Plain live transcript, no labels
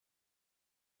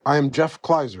I am Jeff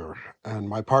Kleiser, and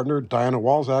my partner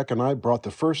Kleiser-Walczak and I brought the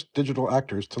first digital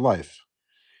actors to life.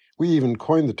 We even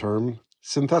coined the term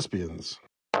Synthespians.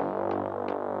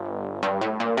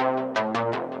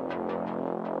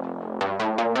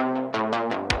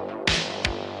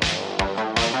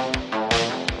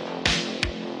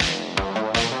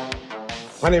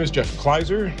 My name is Jeff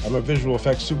Kleiser. I'm a visual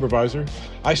effects supervisor.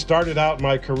 I started out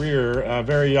my career at a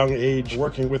very young age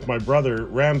working with my brother,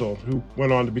 Randall, who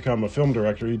went on to become a film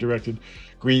director. He directed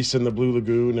Grease and The Blue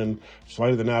Lagoon and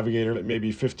Flight of the Navigator,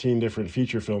 maybe 15 different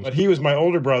feature films. But he was my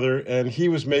older brother, and he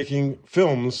was making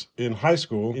films in high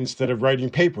school instead of writing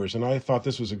papers, and I thought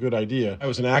this was a good idea. I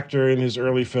was an actor in his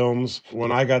early films.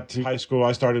 When I got to high school,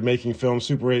 I started making films,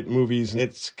 Super 8 movies, and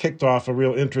it's kicked off a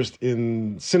real interest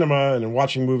in cinema and in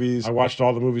watching movies. I watched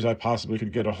all the movies I possibly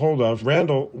could get a hold of.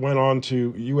 Randall went on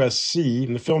to USC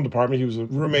in the film department. He was a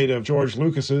roommate of George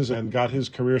Lucas's and got his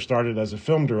career started as a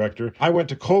film director. I went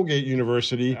to Colgate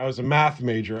University. I was a math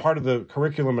major. Part of the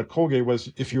curriculum at Colgate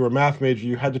was if you were a math major,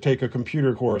 you had to take a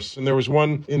computer course. And there was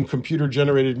one in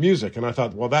computer-generated music. And I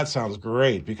thought, well, that sounds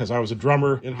great because I was a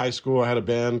drummer in high school. I had a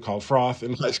band called Froth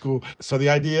in high school. So the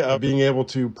idea of being able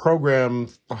to program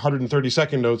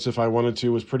 132nd notes if I wanted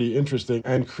to was pretty interesting.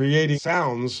 And creating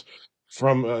sounds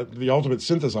from the ultimate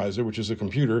synthesizer, which is a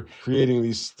computer, creating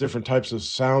these different types of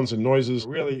sounds and noises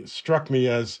really struck me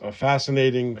as a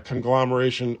fascinating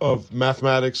conglomeration of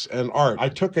mathematics and art. I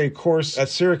took a course at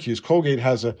Syracuse. Colgate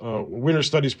has a winter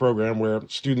studies program where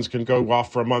students can go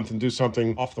off for a month and do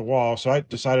something off the wall. So I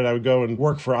decided I would go and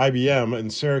work for IBM in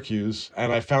Syracuse.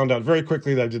 And I found out very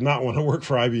quickly that I did not want to work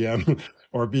for IBM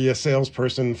or be a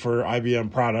salesperson for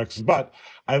IBM products. But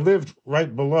I lived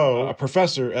right below a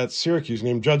professor at Syracuse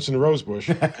named Judson Rosebush.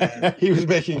 He was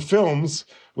making films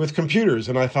with computers,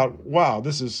 and I thought, wow,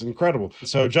 this is incredible.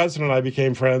 So Judson and I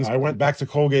became friends. I went back to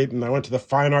Colgate, and I went to the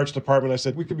fine arts department. I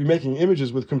said, we could be making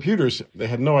images with computers. They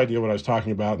had no idea what I was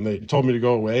talking about, and they told me to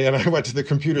go away. And I went to the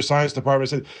computer science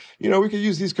department. I said, we could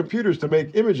use these computers to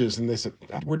make images. And they said,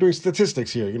 we're doing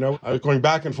statistics here. I was going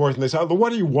back and forth, and they said, well,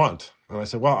 what do you want? And I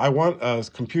said, well, I want a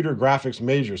computer graphics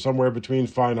major, somewhere between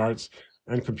fine arts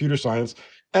and computer science.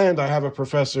 And I have a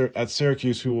professor at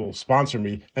Syracuse who will sponsor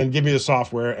me and give me the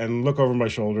software and look over my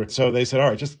shoulder. So they said, all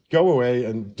right, just go away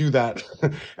and do that.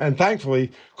 And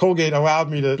thankfully, Colgate allowed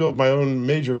me to build my own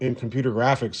major in computer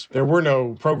graphics. There were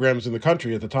no programs in the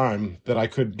country at the time that I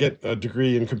could get a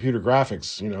degree in computer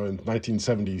graphics, in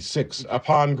 1976.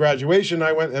 Upon graduation,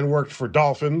 I went and worked for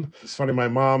Dolphin. It's funny, my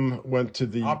mom went to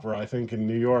the opera, I think, in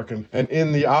New York. And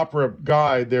in the opera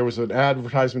guide, there was an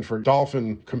advertisement for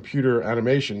Dolphin computer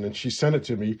animation, and she sent it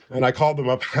to me. And I called them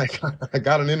up. I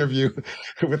got an interview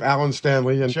with Alan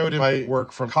Stanley and showed him my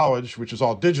work from college, which is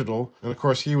all digital. And of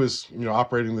course, he was,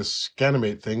 operating this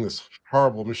Scanimate thing, this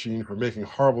horrible machine for making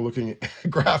horrible looking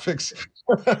graphics.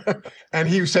 And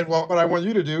he said, well, what I want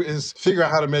you to do is figure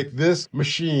out how to make this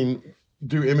machine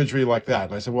do imagery like that.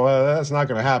 And I said, well, that's not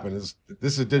going to happen.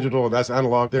 This is digital and that's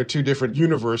analog. They're two different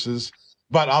universes.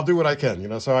 But I'll do what I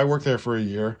can, So I worked there for a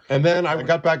year. And then I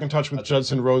got back in touch with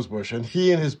Judson Rosebush. And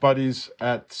he and his buddies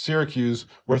at Syracuse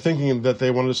were thinking that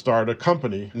they wanted to start a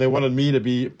company. And they wanted me to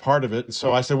be part of it.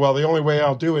 So I said, well, the only way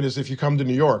I'll do it is if you come to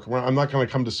New York. Well, I'm not going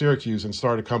to come to Syracuse and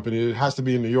start a company. It has to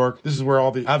be in New York. This is where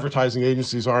all the advertising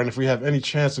agencies are. And if we have any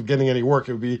chance of getting any work,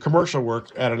 it would be commercial work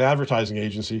at an advertising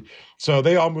agency. So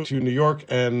they all moved to New York,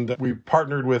 and we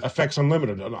partnered with Effects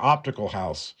Unlimited, an optical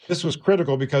house. This was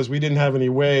critical because we didn't have any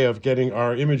way of getting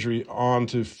our imagery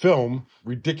onto film.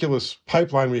 Ridiculous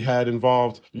pipeline we had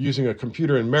involved using a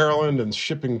computer in Maryland and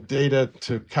shipping data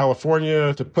to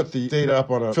California to put the data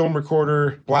up on a film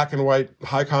recorder, black and white,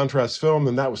 high contrast film.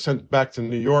 Then that was sent back to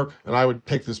New York. And I would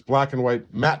take this black and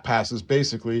white matte passes,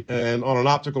 basically, and on an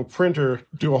optical printer,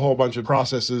 do a whole bunch of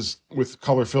processes with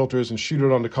color filters and shoot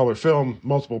it onto color film,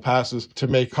 multiple passes to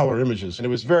make color images. And it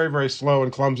was very, very slow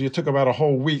and clumsy. It took about a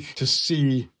whole week to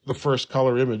see the first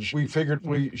color image. We figured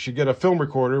we should get a film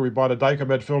recorder. We bought a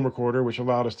Dicobed film recorder, which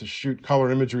allowed us to shoot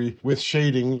color imagery with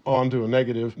shading onto a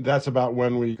negative. That's about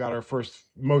when we got our first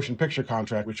motion picture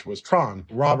contract, which was Tron.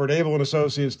 Robert Abel and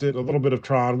Associates did a little bit of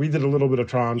Tron. We did a little bit of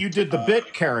Tron. You did the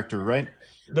bit character, right?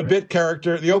 The bit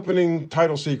character, the opening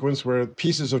title sequence where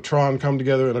pieces of Tron come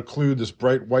together and occlude this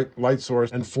bright white light source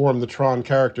and form the Tron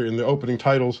character in the opening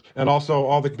titles. And also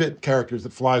all the bit characters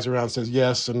that flies around says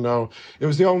yes and no. It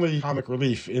was the only comic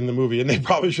relief in the movie, and they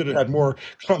probably should have had more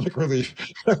comic relief.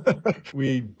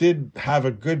 We did have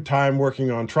a good time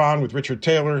working on Tron with Richard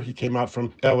Taylor. He came out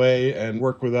from LA and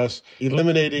worked with us.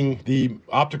 Eliminating the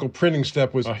optical printing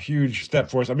step was a huge step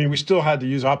for us. I mean, we still had to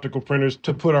use optical printers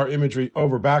to put our imagery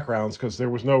over backgrounds because there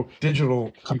was was no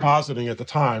digital compositing at the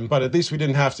time, but at least we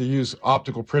didn't have to use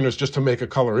optical printers just to make a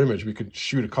color image. We could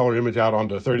shoot a color image out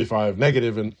onto 35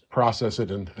 negative and process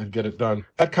it and get it done.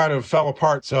 That kind of fell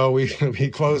apart, so we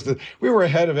closed it. We were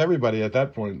ahead of everybody at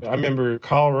that point. I remember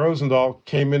Carl Rosendahl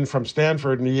came in from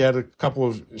Stanford, and he had a couple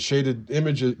of shaded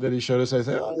images that he showed us. I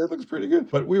said, oh, that looks pretty good.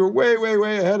 But we were way, way,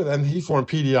 way ahead of them. He formed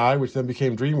PDI, which then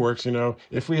became DreamWorks. You know,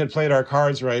 if we had played our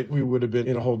cards right, we would have been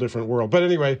in a whole different world. But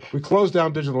anyway, we closed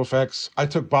down digital effects. I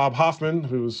took Bob Hoffman,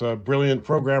 who was a brilliant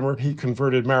programmer. He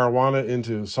converted marijuana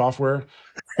into software.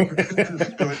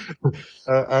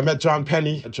 I met John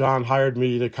Penny. John hired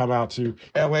me to come out to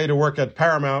LA to work at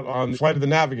Paramount on Flight of the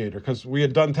Navigator, because we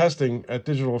had done testing at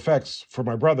digital effects for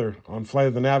my brother on Flight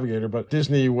of the Navigator, but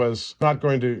Disney was not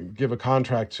going to give a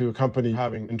contract to a company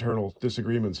having internal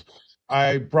disagreements.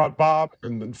 I brought Bob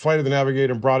and the Flight of the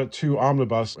Navigator and brought it to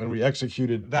Omnibus, and we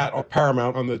executed that on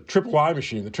Paramount on the Triple I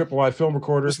machine, the Triple I film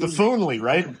recorder. It's the Foonly,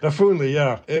 right? The Foonly,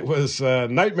 yeah. It was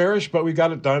nightmarish, but we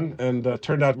got it done, and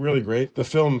turned out really great. The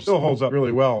film still holds up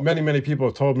really well. Many, many people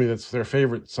have told me that's their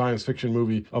favorite science fiction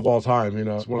movie of all time. You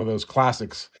know, it's one of those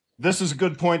classics. This is a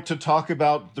good point to talk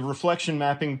about the reflection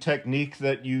mapping technique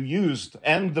that you used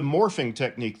and the morphing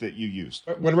technique that you used.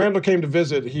 When Randall came to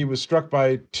visit, he was struck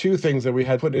by two things that we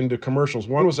had put into commercials.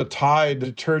 One was a Tide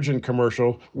detergent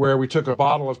commercial where we took a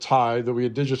bottle of Tide that we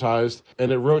had digitized,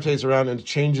 and it rotates around and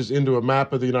changes into a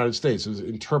map of the United States. It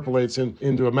interpolates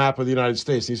into a map of the United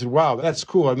States. And he said, wow, that's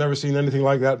cool. I've never seen anything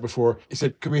like that before. He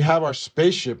said, could we have our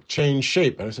spaceship change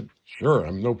shape? And I said,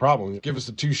 sure, no problem. Give us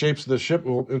the two shapes of the ship.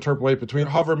 We'll interpolate between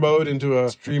hover mode into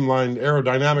a streamlined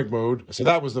aerodynamic mode. So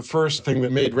that was the first thing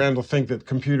that made Randall think that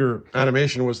computer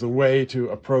animation was the way to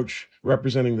approach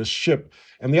representing the ship.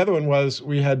 And the other one was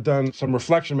we had done some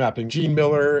reflection mapping. Gene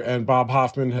Miller and Bob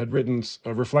Hoffman had written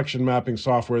a reflection mapping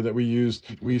software that we used.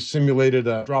 We simulated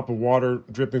a drop of water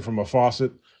dripping from a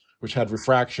faucet, which had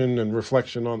refraction and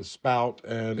reflection on the spout,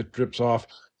 and it drips off.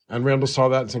 And Randall saw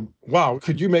that and said, wow,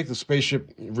 could you make the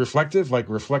spaceship reflective, like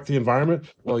reflect the environment?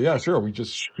 Well, yeah, sure. We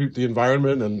just shoot the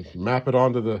environment and map it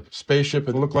onto the spaceship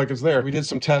and look like it's there. We did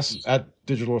some tests at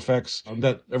Digital Effects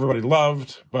that everybody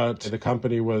loved, but the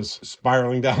company was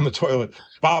spiraling down the toilet.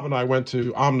 Bob and I went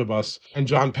to Omnibus, and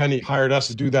John Penny hired us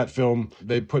to do that film.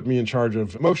 They put me in charge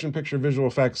of motion picture visual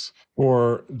effects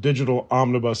for Digital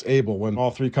Omnibus Able. When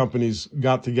all three companies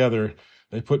got together,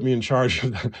 they put me in charge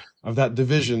of that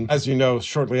division. As you know,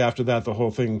 shortly after that, the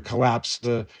whole thing collapsed.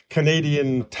 The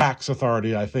Canadian Tax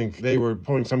Authority, I think, they were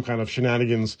pulling some kind of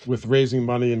shenanigans with raising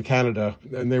money in Canada,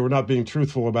 and they were not being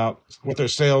truthful about what their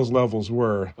sales levels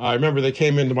were. I remember they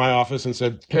came into my office and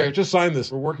said, here, just sign this.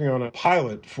 We're working on a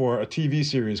pilot for a TV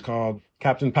series called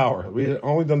Captain Power. We had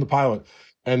only done the pilot.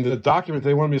 And the document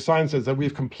they wanted me to sign says that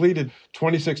we've completed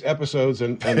 26 episodes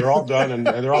and they're all done and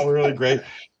they're all really great.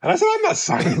 And I said, I'm not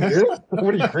signing this.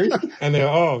 What are you, crazy? And they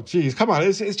go, oh, geez, come on.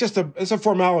 It's just it's a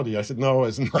formality. I said, no,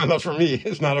 it's not for me.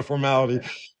 It's not a formality.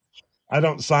 I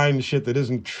don't sign shit that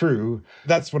isn't true.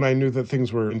 That's when I knew that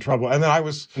things were in trouble. And then I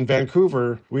was in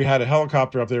Vancouver. We had a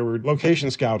helicopter up there. We were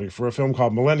location scouting for a film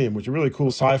called Millennium, which is a really cool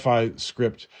sci-fi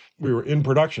script. We were in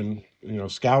production,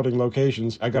 scouting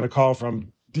locations. I got a call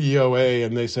from DOA,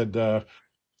 and they said,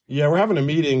 yeah, we're having a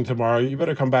meeting tomorrow. You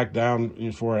better come back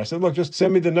down for it. I said, look, just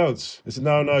send me the notes. They said,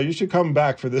 no, you should come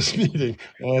back for this meeting.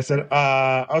 And I said,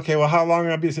 okay, well, how long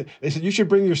will I be? They said, you should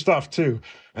bring your stuff too.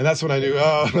 And that's when I knew,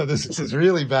 oh, this is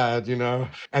really bad, And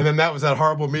then that was that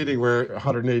horrible meeting where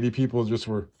 180 people just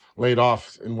were laid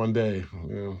off in one day.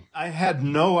 I had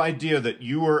no idea that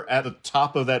you were at the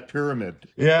top of that pyramid.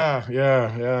 Yeah.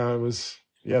 It was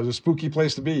a spooky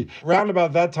place to be. Around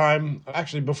about that time,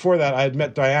 actually before that, I had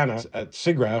met Diana at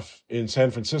SIGGRAPH in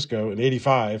San Francisco in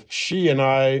 85. She and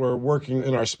I were working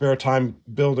in our spare time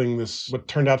building this, what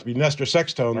turned out to be Nestor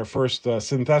Sextone, our first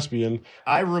Synthespian.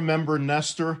 I remember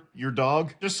Nestor, your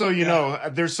dog. Just so you know,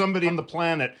 there's somebody on the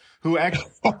planet who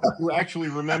actually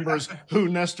remembers who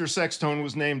Nestor Sextone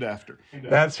was named after.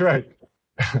 That's right.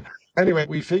 Anyway,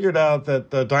 we figured out that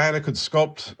Diana could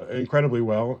sculpt incredibly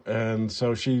well, and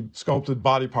so she sculpted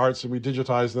body parts, and we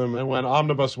digitized them. And when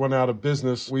Omnibus went out of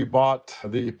business, we bought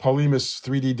the Polymus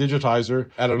 3D digitizer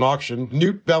at an auction.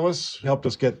 Newt Bellis helped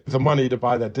us get the money to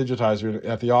buy that digitizer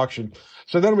at the auction.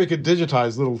 So then we could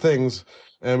digitize little things.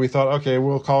 And we thought, okay,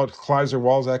 we'll call it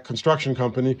Kleiser-Walczak Construction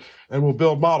Company, and we'll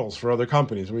build models for other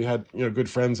companies. We had, good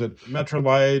friends at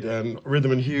Metrolight and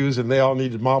Rhythm and Hughes, and they all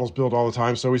needed models built all the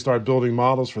time. So we started building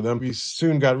models for them. We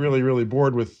soon got really, really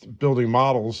bored with building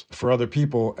models for other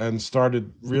people and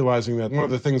started realizing that one of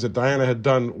the things that Diana had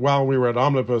done while we were at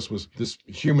Omnibus was this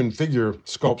human figure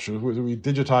sculpture. We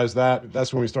digitized that.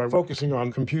 That's when we started focusing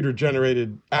on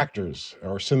computer-generated actors,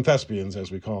 or Synthespians, as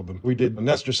we called them. We did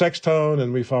Nestor Sextone,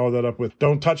 and we followed that up with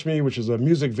Don't Touch Me, which is a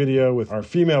music video with our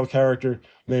female character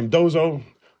named Dozo.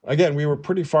 Again, we were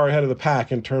pretty far ahead of the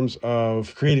pack in terms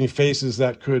of creating faces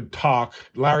that could talk.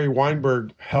 Larry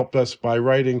Weinberg helped us by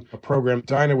writing a program.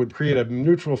 Dinah would create a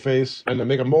neutral face and then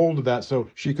make a mold of that so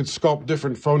she could sculpt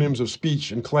different phonemes of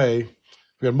speech in clay.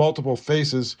 We had multiple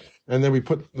faces, and then we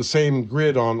put the same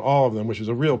grid on all of them, which was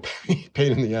a real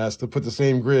pain in the ass to put the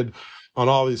same grid on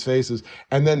all these faces,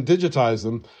 and then digitize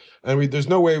them. And there's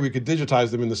no way we could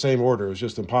digitize them in the same order. It was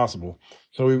just impossible.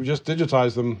 So we just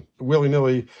digitized them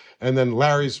willy-nilly, and then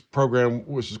Larry's program,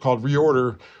 which is called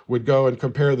Reorder, would go and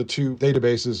compare the two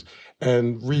databases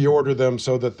and reorder them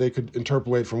so that they could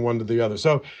interpolate from one to the other.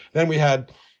 So then we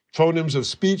had phonemes of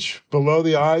speech below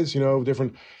the eyes,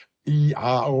 different E,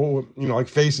 ah, O, like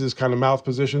faces, kind of mouth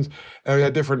positions. And we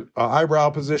had different eyebrow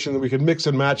positions, and we could mix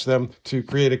and match them to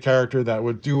create a character that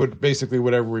would do basically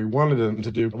whatever we wanted them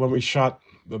to do. When we shot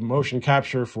the motion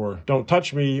capture for Don't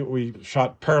Touch Me, we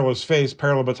shot Perla's face.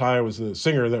 Perla Bataya was the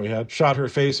singer that we had. Shot her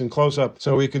face in close-up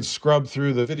so we could scrub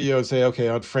through the video and say, okay,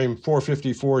 on frame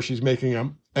 454, she's making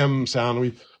an M sound.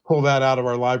 We pull that out of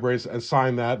our libraries and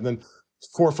sign that. And then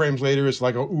 4 frames later, it's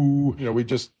like a ooh. We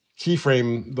just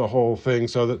keyframe the whole thing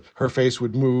so that her face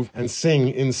would move and sing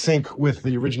in sync with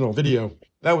the original video.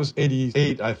 That was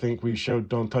 88, I think, we showed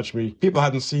Don't Touch Me. People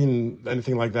hadn't seen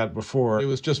anything like that before. It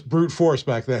was just brute force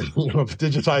back then,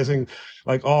 digitizing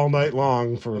like all night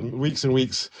long for weeks and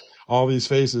weeks, all these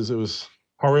faces. It was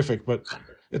horrific, but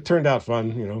it turned out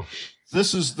fun,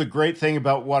 This is the great thing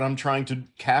about what I'm trying to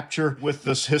capture with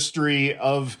this history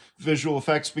of visual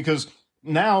effects, because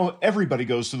now everybody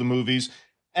goes to the movies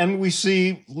and we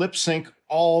see lip sync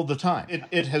all the time.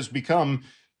 It has become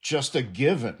just a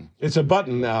given. It's a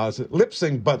button now. It's a lip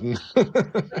sync button.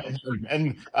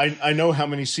 And I know how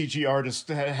many CG artists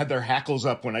had their hackles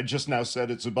up when I just now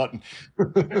said it's a button.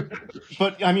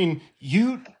 But I mean,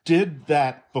 you did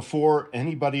that before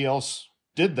anybody else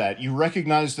did that. You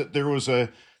recognized that there was a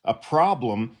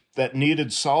problem that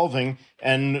needed solving,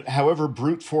 and however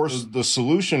brute force the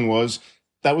solution was,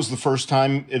 that was the first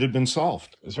time it had been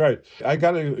solved. That's right. I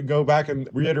got to go back and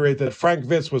reiterate that Frank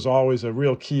Vitz was always a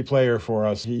real key player for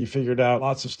us. He figured out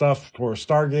lots of stuff for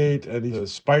Stargate and the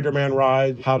Spider-Man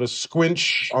ride, how to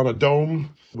squinch on a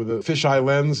dome with a fisheye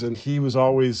lens, and he was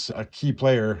always a key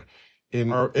player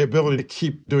in our ability to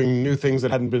keep doing new things that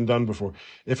hadn't been done before.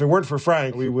 If it weren't for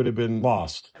Frank, we would have been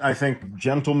lost. I think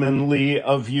gentlemanly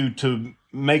of you to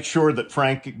make sure that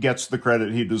Frank gets the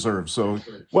credit he deserves. So,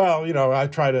 well, I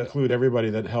try to include everybody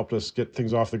that helped us get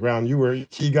things off the ground. You were a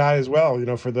key guy as well,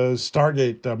 for those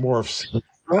Stargate morphs.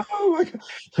 Oh my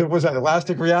God. Was that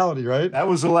Elastic Reality, right? That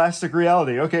was Elastic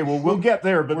Reality. Okay, well, we'll get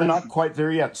there, but we're not quite there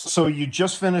yet. So you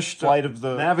just finished Flight of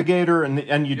the Navigator,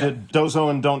 and you did Dozo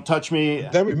and Don't Touch Me.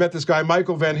 Then we met this guy,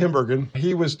 Michael Van Himbergen.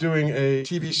 He was doing a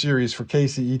TV series for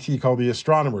KCET called The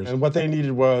Astronomers. And what they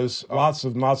needed was lots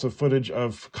of footage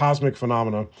of cosmic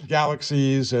phenomena,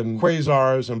 galaxies and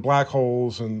quasars and black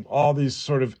holes and all these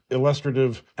sort of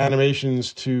illustrative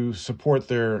animations to support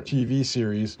their TV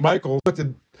series. Michael looked at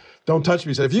Don't Touch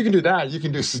Me said, if you can do that, you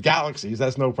can do galaxies.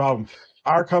 That's no problem.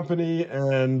 Our company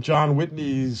and John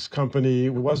Whitney's company,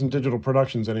 it wasn't Digital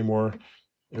Productions anymore.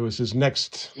 It was his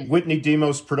next... Whitney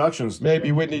Demos Productions.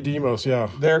 Maybe Whitney Demos, yeah.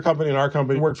 Their company and our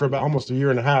company worked for about almost a year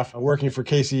and a half, working for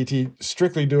KCET,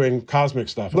 strictly doing cosmic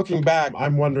stuff. Looking back,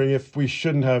 I'm wondering if we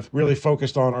shouldn't have really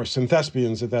focused on our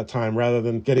Synthespians at that time rather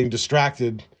than getting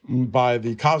distracted by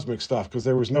the cosmic stuff, because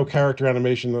there was no character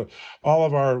animation. All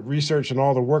of our research and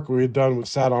all the work we had done was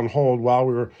sat on hold while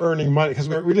we were earning money, because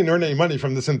we didn't earn any money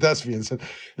from the Synthespians.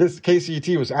 This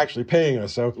KCET was actually paying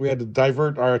us, so we had to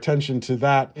divert our attention to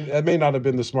that. It may not have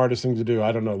been the smartest thing to do.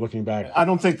 I don't know, looking back. I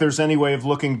don't think there's any way of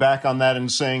looking back on that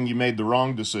and saying you made the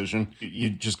wrong decision.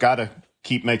 You just got to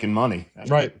keep making money.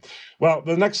 Right. Well,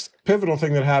 the next pivotal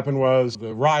thing that happened was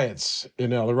the riots the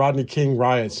Rodney King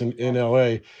riots in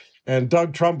L.A., and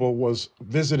Doug Trumbull was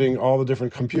visiting all the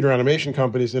different computer animation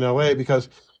companies in L.A. because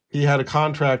He had a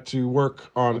contract to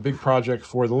work on a big project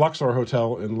for the Luxor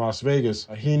Hotel in Las Vegas.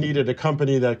 He needed a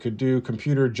company that could do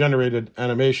computer-generated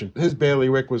animation. His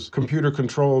bailiwick was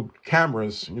computer-controlled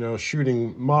cameras,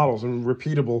 shooting models and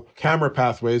repeatable camera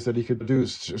pathways that he could do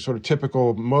sort of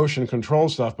typical motion control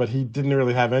stuff, but he didn't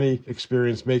really have any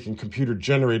experience making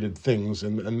computer-generated things,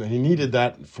 and he needed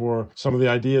that for some of the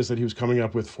ideas that he was coming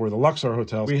up with for the Luxor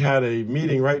Hotel. We had a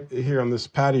meeting right here on this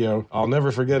patio. I'll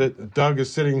never forget it. Doug is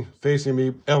sitting facing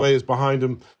me. LA is behind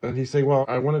him, and he's saying, well,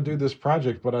 I want to do this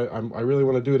project, but I really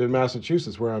want to do it in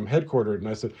Massachusetts, where I'm headquartered. And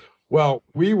I said, well,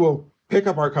 we will pick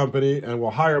up our company and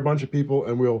we'll hire a bunch of people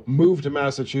and we'll move to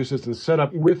Massachusetts and set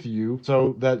up with you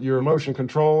so that your motion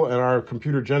control and our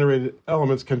computer-generated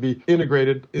elements can be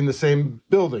integrated in the same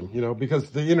building, because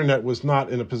the internet was not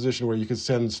in a position where you could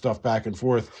send stuff back and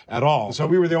forth at all. So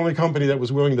we were the only company that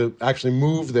was willing to actually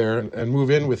move there and move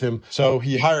in with him. So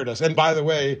he hired us. And by the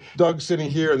way, Doug's sitting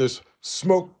here and there's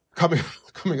smoke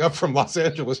coming up from Los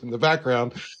Angeles in the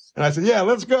background. And I said, yeah,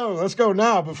 let's go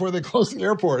now before they close the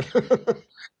airport.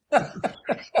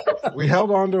 We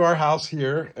held on to our house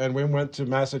here and we went to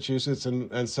Massachusetts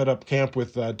and set up camp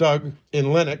with Doug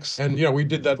in Lenox. And, we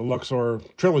did that Luxor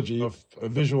trilogy of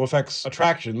visual effects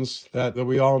attractions that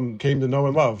we all came to know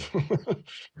and love.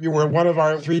 You were one of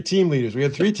our 3 team leaders. We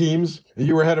had 3 teams.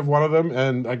 You were head of one of them.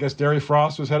 And I guess Derry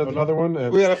Frost was head of another one.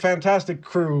 And we had a fantastic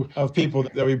crew of people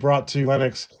that we brought to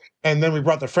Lenox. And then we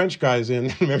brought the French guys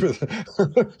in, remember?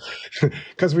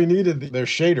 Because we needed their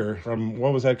shader from,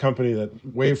 what was that company that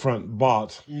Wavefront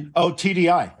bought? Oh,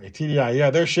 TDI. TDI,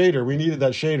 yeah, their shader. We needed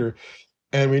that shader.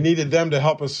 And we needed them to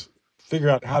help us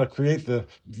figure out how to create the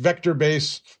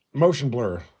vector-based motion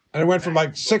blur. And it went from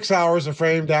like 6 hours a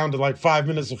frame down to like 5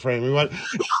 minutes a frame. We went...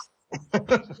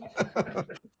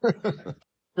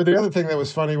 But the other thing that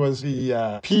was funny was the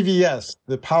PVS,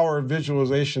 the power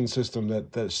visualization system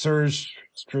that Serge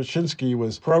Straczynski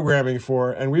was programming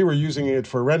for, and we were using it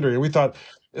for rendering. And we thought,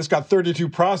 it's got 32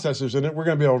 processors in it. We're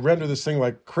going to be able to render this thing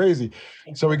like crazy.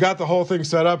 So we got the whole thing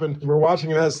set up, and we're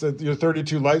watching it as the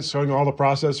 32 lights showing all the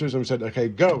processors, and we said, okay,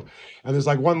 go. And there's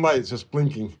like one light just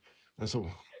blinking. And so,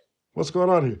 what's going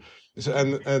on here?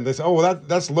 And they said, oh, well,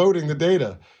 that's loading the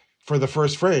data for the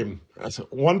first frame. I said,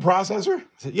 one processor? I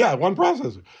said, yeah, one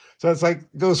processor. So it's like,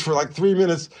 goes for like 3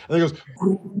 minutes, and then it goes,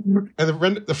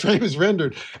 and the frame is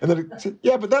rendered. And then it said,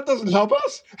 yeah, but that doesn't help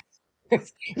us.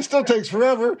 It still takes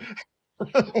forever.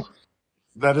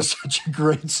 That is such a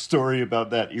great story about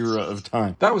that era of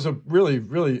time. That was a really,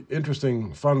 really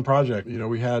interesting, fun project.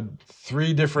 We had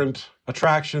 3 different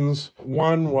attractions.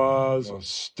 One was a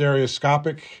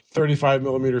stereoscopic 35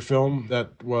 millimeter film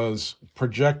that was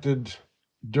projected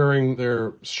during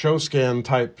their show scan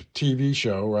type TV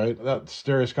show, right? That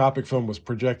stereoscopic film was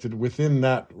projected within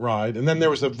that ride. And then there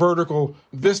was a vertical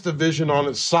Vista Vision on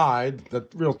its side,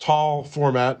 that real tall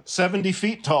format. 70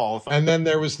 feet tall. And then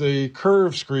there was the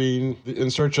curved screen in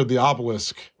search of the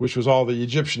obelisk, which was all the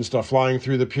Egyptian stuff flying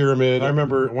through the pyramid. I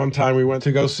remember one time we went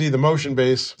to go see the motion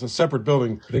base. It's a separate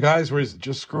building. The guys were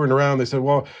just screwing around. They said,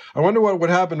 well, I wonder what would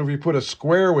happen if we put a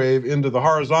square wave into the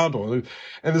horizontal.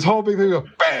 And this whole big thing goes,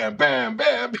 bam, bam,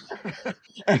 bam.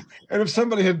 And if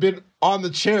somebody had been on the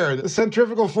chair, the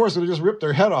centrifugal force would have just ripped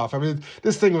their head off. I mean,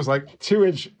 this thing was like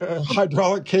 2-inch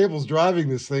hydraulic cables driving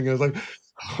this thing. I was like,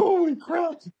 holy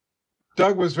crap.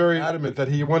 Doug was very adamant that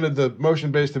he wanted the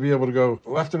motion base to be able to go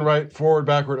left and right, forward,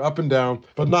 backward, up and down,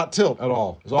 but not tilt at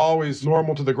all. It was always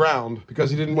normal to the ground because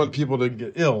he didn't want people to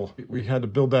get ill. We had to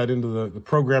build that into the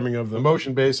programming of the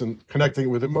motion base and connecting it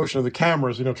with the motion of the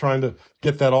cameras, trying to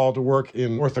get that all to work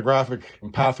in orthographic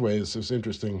pathways. It's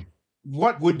interesting.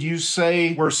 What would you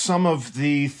say were some of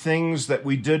the things that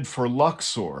we did for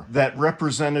Luxor that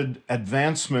represented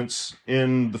advancements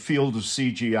in the field of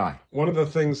CGI? One of the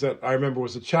things that I remember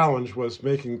was a challenge was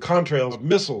making contrails of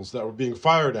missiles that were being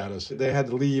fired at us. They had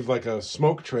to leave like a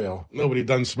smoke trail. Nobody had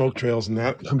done smoke trails in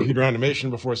that computer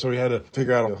animation before, so we had to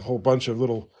figure out a whole bunch of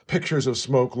little pictures of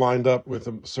smoke lined up with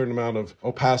a certain amount of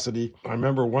opacity. I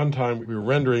remember one time we were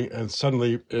rendering and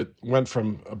suddenly it went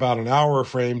from about an hour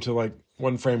frame to like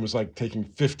one frame was like taking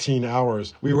 15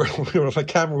 hours. The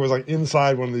camera was like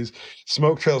inside one of these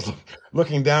smoke trails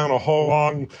looking down a whole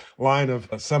long line of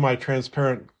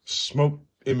semi-transparent smoke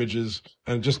images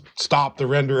and just stopped the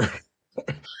render.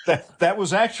 That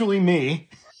was actually me.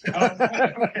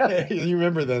 You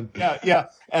remember then? Yeah.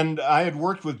 And I had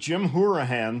worked with Jim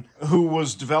Hourahan, who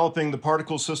was developing the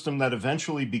particle system that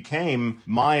eventually became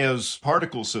Maya's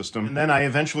particle system. And then I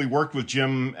eventually worked with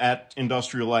Jim at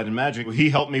Industrial Light and Magic. He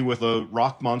helped me with the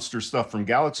rock monster stuff from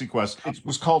Galaxy Quest. It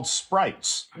was called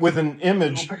Sprites, with an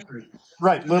image.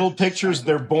 Right, little pictures.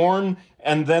 They're born,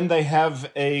 and then they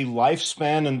have a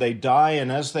lifespan, and they die.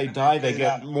 And as they die, they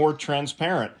get more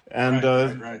transparent. And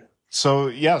right. So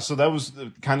that was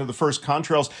kind of the first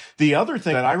contrails. The other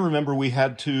thing that I remember we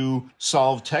had to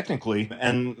solve technically,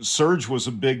 and Serge was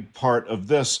a big part of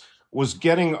this, was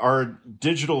getting our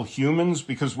digital humans,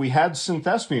 because we had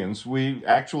Synthespians. We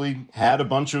actually had a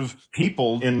bunch of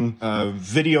people in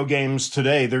video games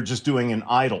today. They're just doing an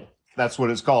idle. That's what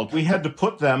it's called. We had to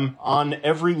put them on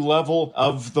every level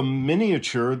of the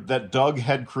miniature that Doug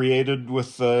had created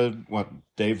with,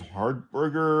 Dave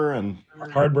Hardberger and...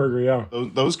 Hardberger, yeah.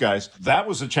 Those guys. That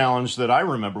was a challenge that I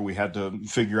remember we had to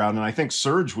figure out, and I think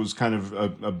Serge was kind of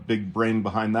a big brain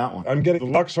behind that one. I'm getting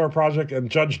the Luxor project and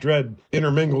Judge Dredd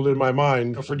intermingled in my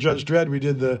mind. For Judge Dredd, we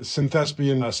did the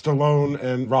Synthespian Stallone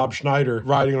and Rob Schneider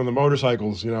riding on the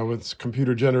motorcycles, with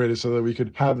computer generated, so that we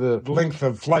could have the length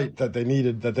of flight that they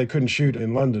needed that they couldn't shoot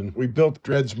in London. We built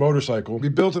Dredd's motorcycle. We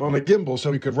built it on a gimbal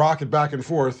so we could rock it back and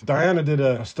forth. Diana did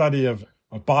a study of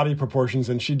body proportions,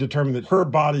 and she determined that her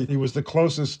body was the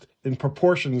closest in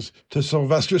proportions to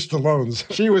Sylvester Stallone's.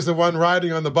 She was the one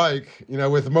riding on the bike,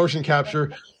 with motion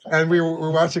capture, and we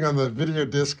were watching on the video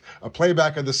disc a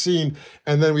playback of the scene,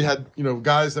 and then we had,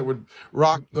 guys that would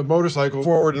rock the motorcycle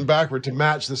forward and backward to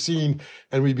match the scene,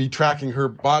 and we'd be tracking her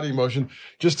body motion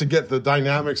just to get the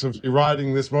dynamics of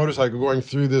riding this motorcycle going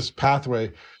through this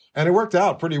pathway. And it worked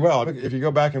out pretty well. If you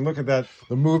go back and look at that,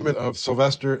 the movement of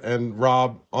Sylvester and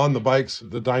Rob on the bikes,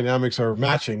 the dynamics are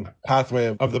matching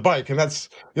pathway of the bike. And that's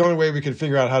the only way we could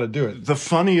figure out how to do it. The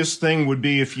funniest thing would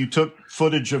be if you took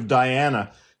footage of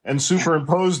Diana and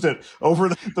superimposed it over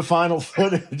the final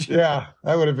footage. Yeah,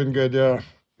 that would have been good, yeah.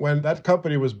 When that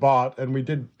company was bought and we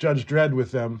did Judge Dredd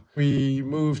with them, we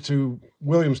moved to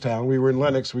Williamstown. We were in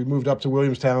Lenox. We moved up to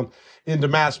Williamstown into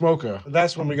Mass Mocha.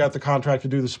 That's when we got the contract to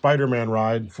do the Spider-Man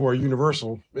ride for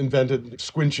Universal. Invented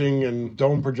squinching and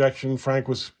dome projection. Frank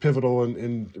was pivotal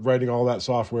in writing all that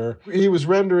software. He was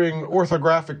rendering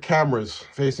orthographic cameras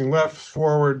facing left,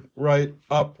 forward, right,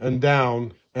 up, and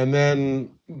down, and then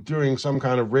doing some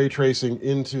kind of ray tracing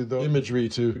into the imagery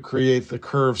to create the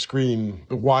curved screen,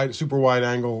 the super wide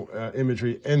angle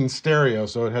imagery in stereo.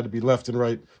 So it had to be left and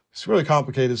right. It's really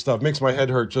complicated stuff. Makes my head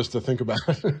hurt just to think about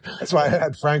it. That's why I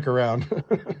had Frank around.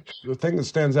 The thing that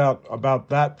stands out about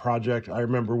that project, I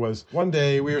remember, was one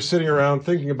day we were sitting around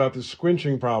thinking about this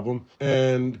squinching problem,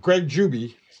 and Greg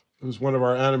Juby, who's one of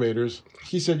our animators,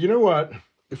 he said, you know what?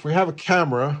 If we have a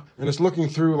camera and it's looking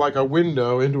through like a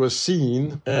window into a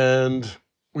scene, and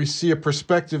we see a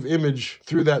perspective image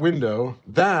through that window,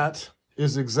 that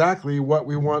is exactly what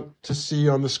we want to see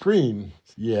on the screen.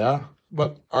 Yeah,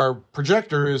 but our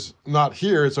projector is not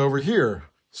here, it's over here.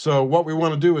 So what we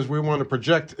want to do is we want to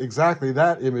project exactly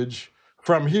that image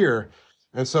from here.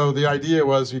 And so the idea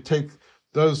was you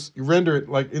render it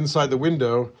like inside the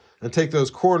window, and take those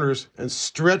corners and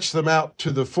stretch them out to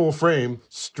the full frame,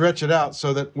 stretch it out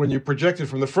so that when you project it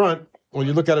from the front, when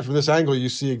you look at it from this angle, you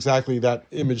see exactly that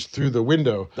image through the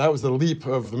window. That was the leap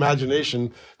of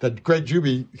imagination that Greg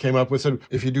Juby came up with. So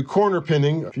if you do corner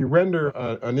pinning, if you render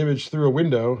an image through a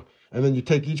window, and then you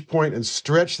take each point and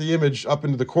stretch the image up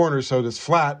into the corner so it's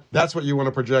flat, that's what you want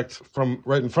to project from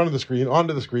right in front of the screen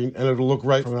onto the screen, and it'll look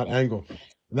right from that angle.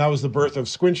 And that was the birth of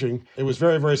squinching. It was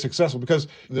very, very successful because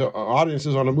the audience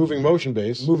is on a moving motion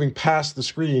base, moving past the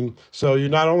screen. So you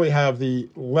not only have the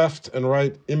left and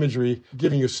right imagery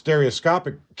giving you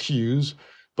stereoscopic cues,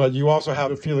 but you also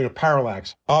have a feeling of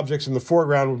parallax. Objects in the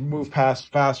foreground would move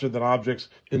past faster than objects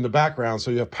in the background. So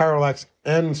you have parallax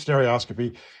and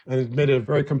stereoscopy, and it made a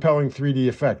very compelling 3D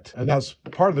effect. And that's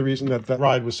part of the reason that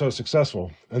ride was so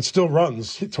successful and still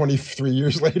runs 23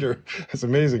 years later. It's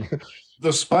amazing.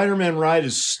 The Spider-Man ride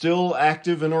is still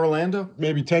active in Orlando?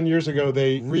 Maybe 10 years ago,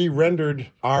 they re-rendered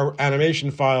our animation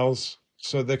files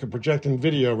so they could project in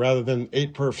video rather than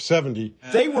 8x 70.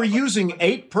 They were using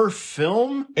 8x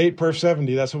film? 8x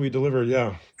 70, that's what we delivered,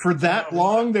 yeah. For that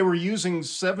long, they were using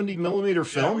 70 millimeter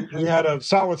film? Yeah, we had a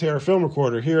solitaire film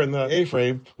recorder here in the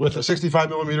A-frame with a 65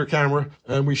 millimeter camera,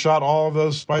 and we shot all of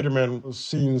those Spider-Man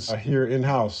scenes here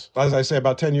in-house. As I say,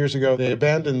 about 10 years ago, they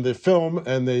abandoned the film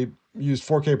and they used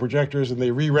 4K projectors, and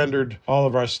they re-rendered all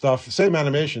of our stuff. Same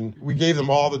animation. We gave them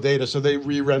all the data, so they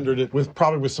re-rendered it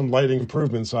probably with some lighting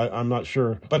improvements. I'm not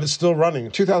sure. But it's still running.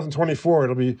 2024,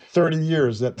 it'll be 30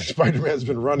 years that Spider-Man's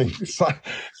been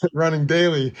running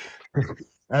daily.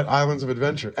 at Islands of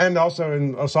Adventure, and also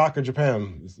in Osaka,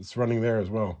 Japan. It's running there as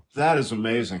well. That is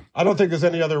amazing. I don't think there's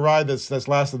any other ride that's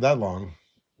lasted that long.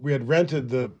 We had rented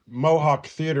the Mohawk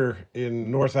Theater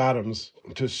in North Adams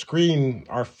to screen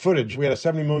our footage. We had a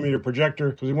 70 millimeter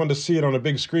projector because we wanted to see it on a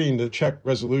big screen to check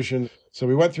resolution. So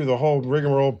we went through the whole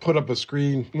rigmarole, put up a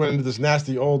screen, went into this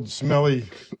nasty, old, smelly,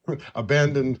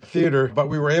 abandoned theater. But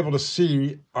we were able to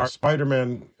see our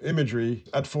Spider-Man imagery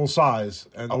at full size.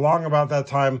 And along about that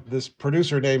time, this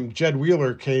producer named Jed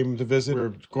Wheeler came to visit. We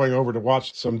were going over to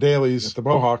watch some dailies at the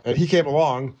Mohawk. And he came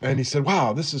along and he said,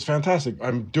 wow, this is fantastic.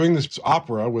 I'm doing this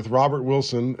opera with Robert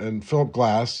Wilson and Philip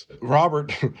Glass.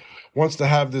 Robert wants to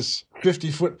have this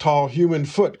 50-foot tall human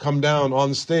foot come down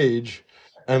on stage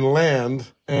and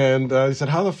land. And he said,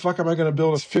 how the fuck am I going to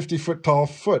build a 50-foot tall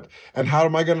foot? And how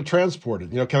am I going to transport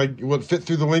it? Will it fit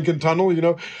through the Lincoln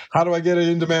Tunnel? How do I get it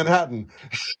into Manhattan?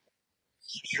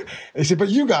 He said, but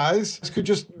you guys could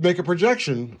just make a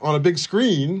projection on a big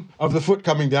screen of the foot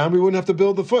coming down. We wouldn't have to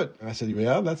build the foot. And I said,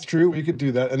 yeah, that's true. We could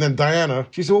do that. And then Diana,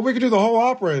 she said, well, we could do the whole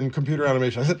opera in computer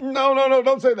animation. I said, no,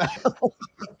 don't say that.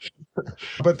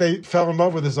 But they fell in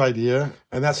love with this idea,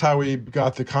 and that's how we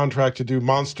got the contract to do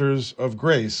Monsters of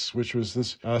Grace, which was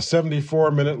this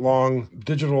 74-minute-long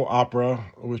digital opera,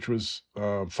 which was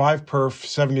 5-perf,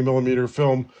 70-millimeter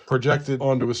film projected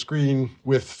onto a screen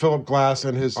with Philip Glass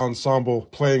and his ensemble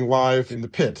playing live in the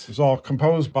pit. It was all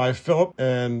composed by Philip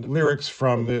and lyrics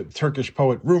from the Turkish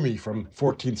poet Rumi from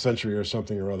 14th century or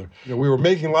something or other. We were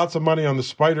making lots of money on the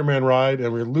Spider-Man ride,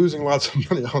 and we were losing lots of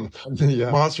money on the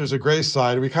Monsters of Grace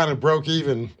side. We kind of broke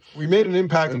even. We made an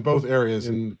impact in both areas.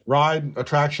 In ride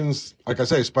attractions, like I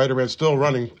say, Spider-Man's still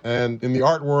running. And in the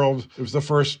art world, it was the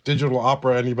first digital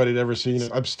opera anybody had ever seen.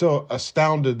 I'm still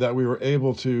astounded that we were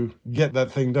able to get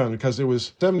that thing done because it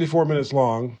was 74 minutes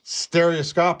long,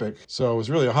 stereoscopic. So it was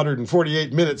really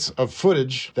 148 minutes of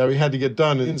footage that we had to get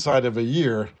done inside of a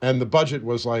year. And the budget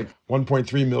was like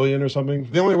 1.3 million or something.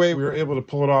 The only way we were able to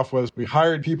pull it off was we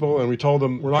hired people and we told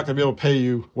them, we're not going to be able to pay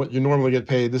you what you normally get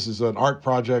paid. This is an art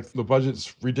project. The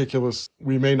budget's ridiculous.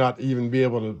 We may not even be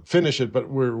able to finish it, but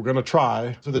we're going to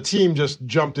try. So the team just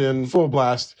jumped in full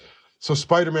blast. So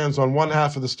Spider-Man's on one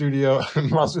half of the studio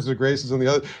and Monsters of Grace is on the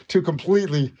other, two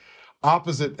completely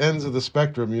opposite ends of the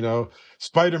spectrum.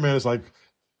 Spider-Man is like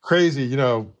crazy,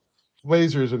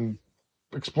 lasers and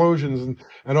explosions.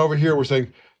 And over here we're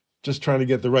saying, just trying to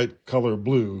get the right color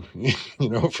blue,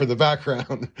 for the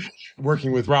background.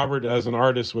 Working with Robert as an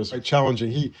artist was quite challenging.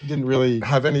 He didn't really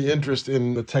have any interest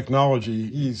in the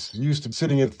technology. He's used to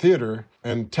sitting in theater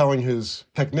and telling his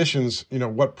technicians,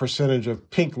 what percentage of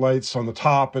pink lights on the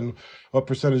top and what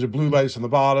percentage of blue lights on the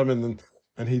bottom.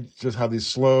 And he just had these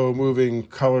slow moving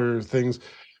color things.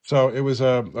 So it was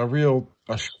a real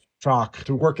shock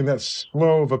to work in that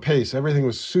slow of a pace. Everything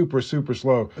was super, super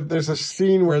slow. There's a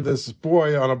scene where this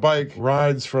boy on a bike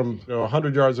rides from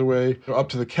 100 yards away up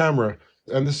to the camera,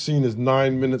 and this scene is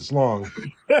 9 minutes long.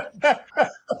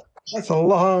 That's a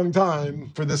long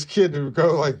time for this kid to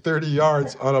go like 30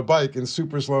 yards on a bike in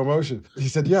super slow motion. He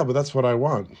said, yeah, but that's what I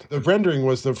want. The rendering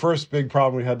was the first big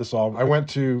problem we had to solve. I went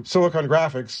to Silicon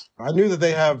Graphics. I knew that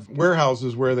they have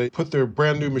warehouses where they put their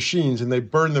brand new machines and they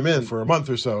burn them in for a month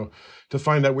or so to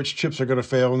find out which chips are going to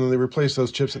fail, and then they replace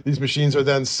those chips. These machines are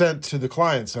then sent to the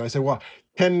clients. And I said, well,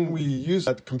 can we use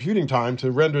that computing time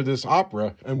to render this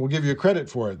opera, and we'll give you credit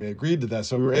for it? They agreed to that.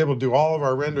 So we were able to do all of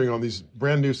our rendering on these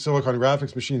brand new Silicon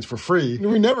Graphics machines for free.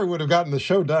 We never would have gotten the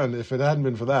show done if it hadn't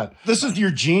been for that. This is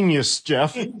your genius,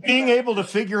 Jeff. Being able to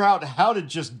figure out how to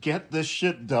just get this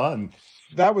shit done.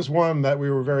 That was one that we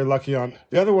were very lucky on.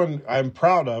 The other one I'm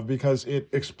proud of because it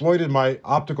exploited my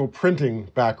optical printing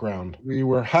background. We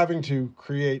were having to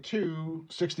create two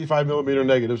 65 millimeter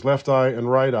negatives, left eye and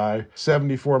right eye,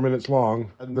 74 minutes long.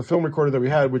 And the film recorder that we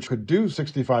had, which could do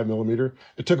 65 millimeter,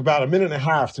 it took about a minute and a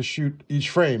half to shoot each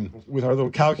frame. With our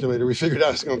little calculator, we figured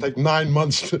out it's going to take 9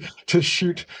 months to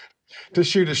shoot a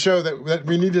show that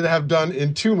we needed to have done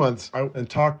in 2 months. And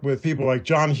talked with people like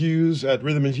John Hughes at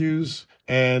Rhythm and Hughes,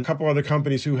 and a couple other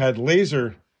companies who had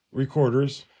laser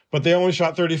recorders, but they only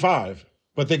shot 35.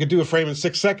 But they could do a frame in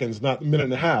 6 seconds, not a minute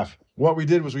and a half. What we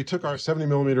did was we took our 70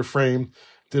 millimeter frame,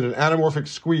 did an anamorphic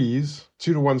squeeze,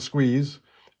 2-to-1 squeeze,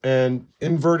 and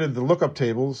inverted the lookup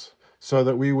tables so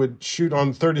that we would shoot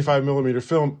on 35 millimeter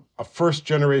film a first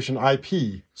generation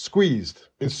IP squeezed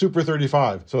in Super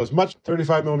 35. So as much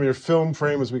 35 millimeter film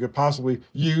frame as we could possibly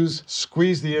use,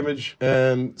 squeeze the image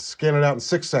and scan it out in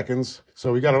 6 seconds.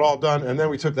 So we got it all done. And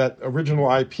then we took that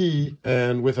original IP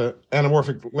and with an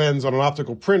anamorphic lens on an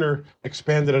optical printer,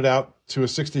 expanded it out to a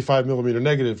 65 millimeter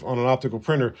negative on an optical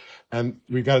printer, and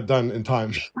we got it done in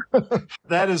time.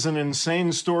 That is an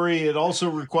insane story. It also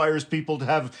requires people to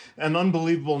have an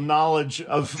unbelievable knowledge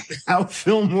of how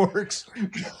film works.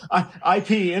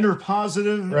 IP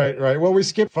interpositive. Right. Well, we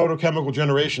skipped photochemical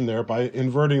generation there by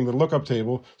inverting the lookup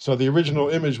table. So the original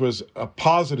image was a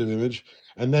positive image,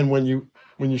 and then when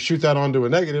you shoot that onto a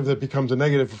negative, that becomes a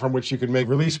negative from which you can make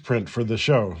release print for the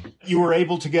show. You were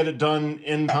able to get it done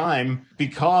in time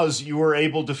because you were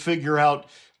able to figure out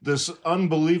this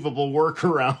unbelievable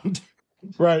workaround.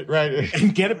 Right.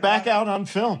 And get it back out on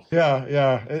film.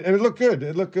 Yeah. And it looked good.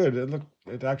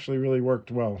 It actually really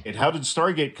worked well. And how did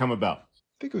Stargate come about?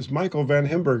 I think it was Michael Van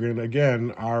Himbergen,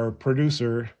 again, our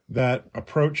producer, that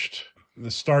approached the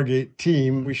Stargate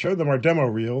team. We showed them our demo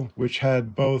reel, which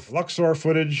had both Luxor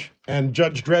footage and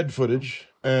Judge Dredd footage,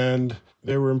 and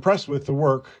they were impressed with the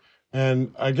work.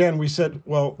 And again, we said,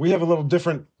 well, we have a little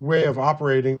different way of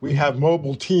operating. We have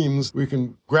mobile teams. We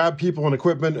can grab people and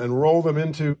equipment and roll them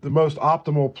into the most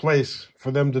optimal place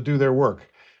for them to do their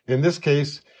work. In this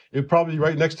case, it'd probably be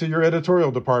right next to your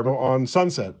editorial department on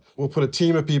Sunset. We'll put a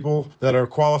team of people that are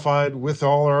qualified with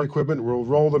all our equipment. We'll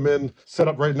roll them in, set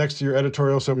up right next to your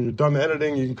editorial. So when you're done the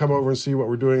editing, you can come over and see what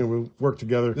we're doing, and we'll work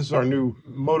together. This is our new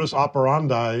modus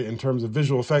operandi in terms of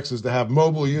visual effects, is to have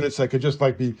mobile units that could just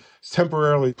like be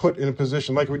temporarily put in a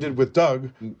position like we did with Doug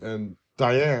and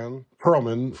Diane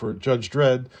Perlman for Judge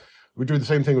Dredd. We do the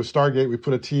same thing with Stargate. We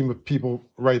put a team of people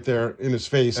right there in his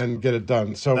face and get it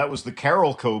done. So that was the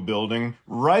Carol Co. building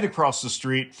right across the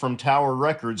street from Tower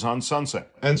Records on Sunset.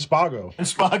 And Spago,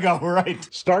 right.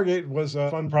 Stargate was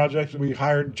a fun project. We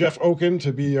hired Jeff Oken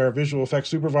to be our visual effects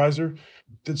supervisor.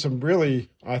 Did some really,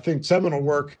 I think, seminal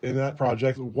work in that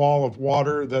project. The wall of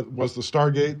water that was the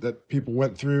Stargate that people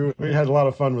went through. We had a lot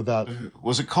of fun with that.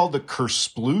 Was it called the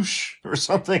Kersploosh or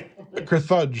something?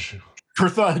 Kerthudge.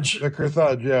 The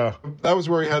Kerthudge, yeah. That was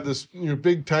where we had this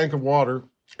big tank of water,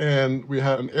 and we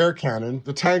had an air cannon.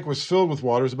 The tank was filled with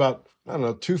water. It was about,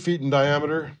 2 feet in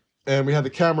diameter, and we had the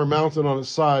camera mounted on its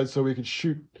side so we could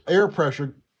shoot air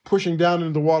pressure pushing down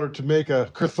into the water to make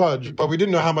a Kerthudge. But we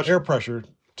didn't know how much air pressure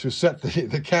to set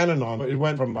the cannon on. It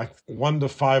went from like 1 to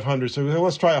 500. So we said,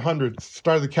 let's try 100.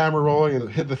 Started the camera rolling and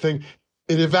hit the thing.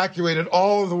 It evacuated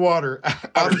all of the water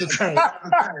out of the tank,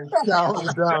 showered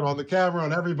it down on the camera,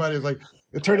 and everybody was like,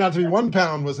 it turned out to be 1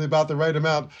 pound was about the right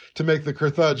amount to make the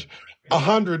Kerthudge.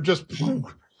 100, just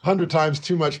 100 times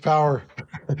too much power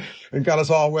and got us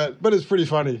all wet, but it's pretty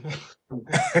funny.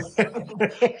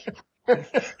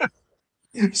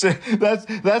 So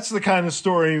that's the kind of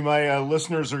story my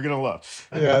listeners are going to love.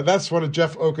 Yeah, that's one of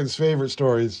Jeff Oken's favorite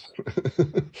stories.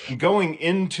 Going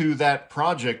into that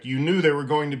project, you knew there were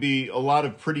going to be a lot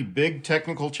of pretty big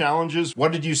technical challenges.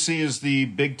 What did you see as the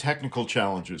big technical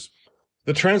challenges?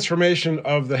 The transformation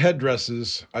of the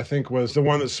headdresses, I think, was the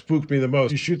one that spooked me the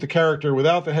most. You shoot the character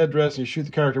without the headdress, and you shoot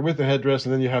the character with the headdress,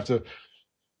 and then you have to,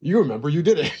 you remember, you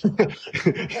did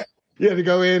it. You had to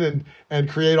go in and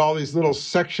create all these little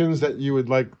sections that you would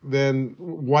then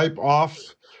wipe off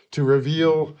to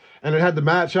reveal. And it had to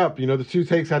match up. The 2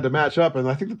 takes had to match up. And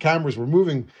I think the cameras were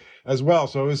moving as well.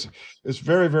 So it's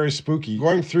very, very spooky.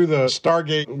 Going through the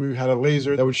Stargate, we had a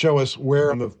laser that would show us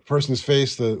where on the person's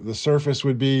face the surface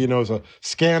would be. It was a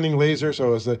scanning laser.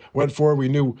 So as it went forward, we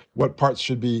knew what parts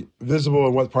should be visible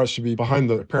and what parts should be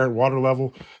behind the apparent water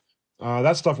level.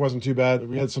 That stuff wasn't too bad.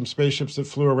 We had some spaceships that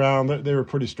flew around. They were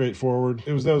pretty straightforward.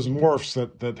 It was those morphs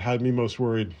that had me most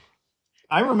worried.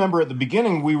 I remember at the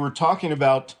beginning we were talking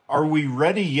about, are we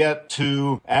ready yet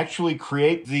to actually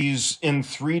create these in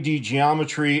 3D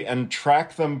geometry and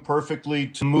track them perfectly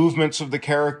to movements of the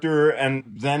character and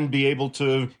then be able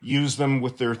to use them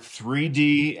with their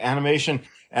 3D animation?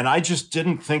 And I just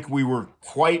didn't think we were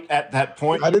quite at that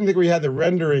point. I didn't think we had the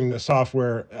rendering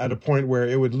software at a point where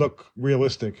it would look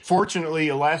realistic. Fortunately,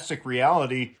 Elastic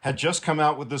Reality had just come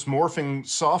out with this morphing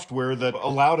software that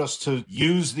allowed us to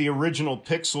use the original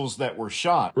pixels that were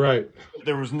shot. Right.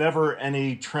 There was never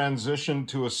any transition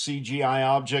to a CGI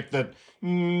object that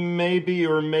maybe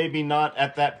or maybe not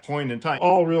at that point in time.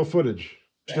 All real footage.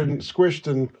 Squished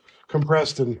and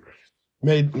compressed and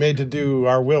made to do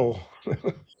our will.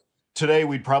 Today,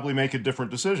 we'd probably make a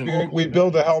different decision. We'd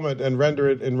build a helmet and render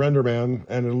it in RenderMan,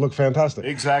 and it'll look fantastic.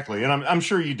 Exactly. And I'm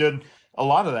sure you did a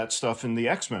lot of that stuff in the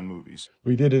X-Men movies.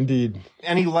 We did indeed.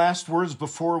 Any last words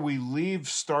before we leave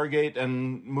Stargate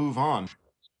and move on?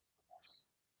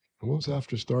 What's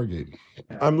after Stargate?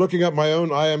 I'm looking up my own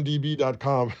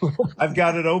IMDb.com. I've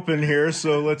got it open here,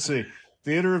 so let's see.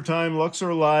 Theater of Time,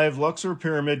 Luxor Live, Luxor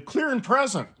Pyramid, Clear and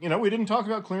Present. You know, we didn't talk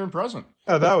about Clear and Present.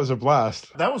 Yeah, that was a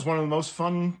blast. That was one of the most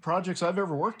fun projects I've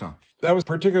ever worked on. That was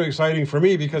particularly exciting for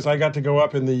me because I got to go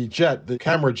up in the jet, the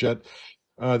camera jet,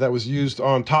 that was used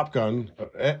on Top Gun.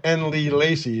 N. Lee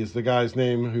Lacey is the guy's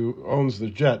name who owns the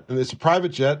jet. And it's a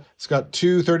private jet. It's got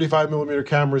two 35mm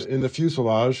cameras in the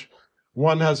fuselage.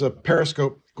 One has a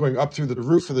periscope going up through the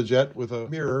roof of the jet with a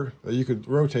mirror that you could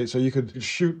rotate so you could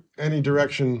shoot any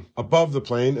direction above the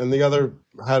plane. And the other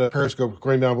had a periscope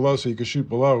going down below so you could shoot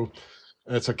below.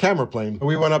 It's a camera plane.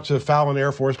 We went up to Fallon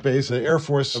Air Force Base. The Air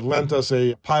Force lent us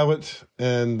a pilot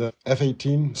and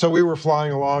F-18. So we were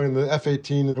flying along in the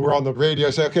F-18 and we're on the radio.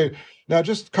 I say, okay, now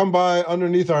just come by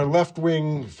underneath our left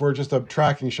wing for just a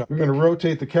tracking shot. We're going to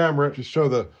rotate the camera to show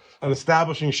an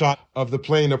establishing shot of the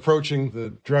plane approaching the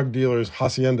drug dealer's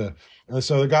hacienda. And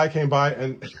so the guy came by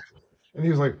and he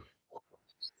was like,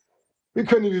 we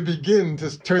couldn't even begin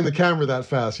to turn the camera that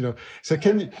fast, you know. So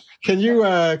can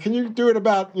you do it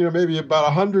about, you know, maybe about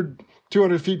 100,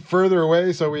 200 feet further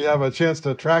away so we have a chance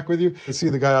to track with you? And see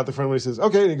the guy out the front where he says,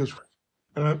 okay. And he goes,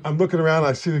 and I'm looking around.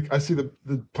 I see the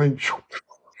plane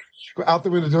go out the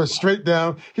window door straight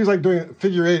down. He was like doing a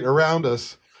figure eight around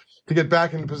us to get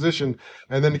back into position.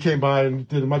 And then he came by and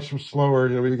did it much slower,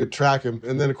 you know, we could track him.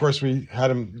 And then, of course, we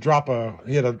had him drop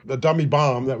he had a dummy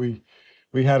bomb that we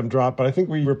had him drop, but I think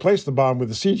we replaced the bomb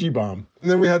with a CG bomb. And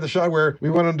then we had the shot where we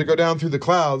wanted him to go down through the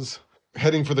clouds,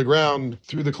 heading for the ground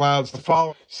through the clouds, to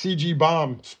follow CG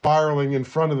bomb spiraling in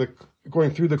front of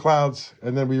going through the clouds.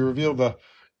 And then we revealed the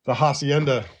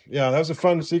hacienda. Yeah, that was a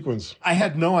fun sequence. I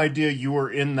had no idea you were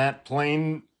in that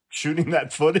plane shooting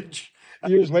that footage.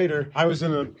 Years later, I was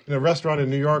in a restaurant in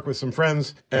New York with some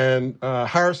friends, and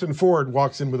Harrison Ford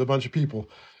walks in with a bunch of people.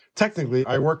 Technically,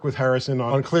 I work with Harrison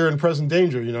on Clear and Present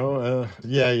Danger, you know.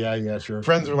 Yeah, sure.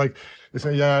 Friends are like, they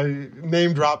say, yeah,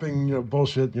 name dropping, you know,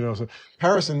 bullshit, you know. So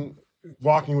Harrison,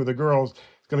 walking with a girl, is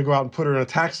going to go out and put her in a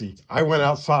taxi. I went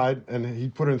outside and he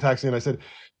put her in a taxi and I said,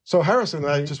 so Harrison,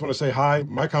 I just want to say hi.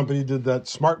 My company did that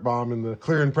smart bomb in the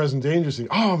Clear and Present Danger scene.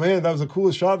 Oh man, that was the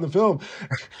coolest shot in the film.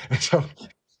 And so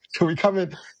we come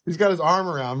in, he's got his arm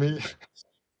around me.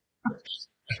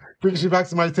 Brings me back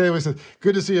to my table. He said,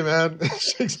 good to see you, man.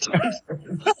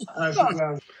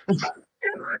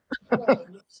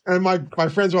 And my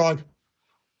friends were like,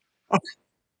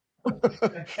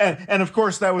 and of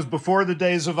course, that was before the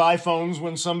days of iPhones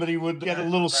when somebody would get a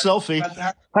little selfie.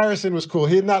 Harrison was cool.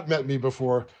 He had not met me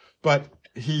before, but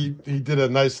he did a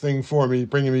nice thing for me,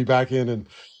 bringing me back in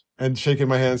and shaking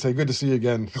my hand and saying, good to see you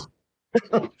again.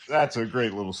 That's a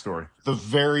great little story. The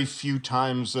very few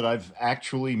times that I've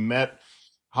actually met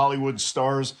Hollywood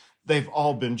stars, they've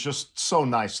all been just so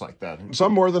nice like that.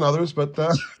 Some more than others, but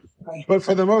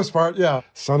for the most part, yeah.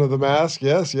 Son of the Mask,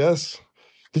 yes.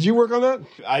 Did you work on that?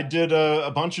 I did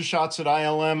a bunch of shots at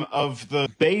ILM of the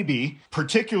baby,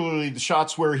 particularly the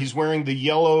shots where he's wearing the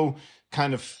yellow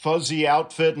kind of fuzzy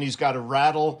outfit and he's got a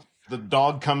rattle. The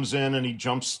dog comes in and he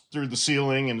jumps through the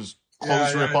ceiling and his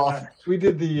clothes rip off. We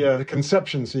did the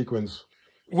conception sequence,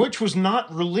 which was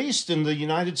not released in the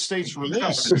United States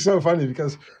release. It's so funny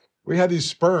because we had these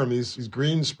sperm, these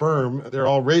green sperm. They're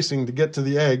all racing to get to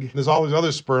the egg. There's all these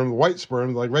other sperm, white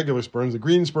sperm, like regular sperms. The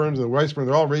green sperms and the white sperm,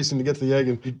 they're all racing to get to the egg.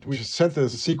 And we sent the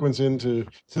sequence into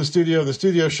the studio. The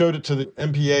studio showed it to the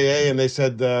MPAA, and they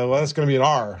said, well, that's going to be an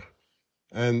R.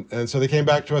 And so they came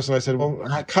back to us, and I said, well,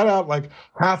 I cut out like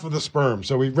half of the sperm.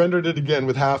 So we rendered it again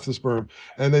with half the sperm.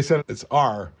 And they said, it's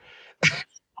R.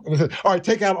 And I said, all right,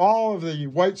 take out all of the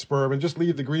white sperm and just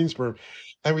leave the green sperm.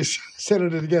 And we sent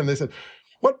it again. They said,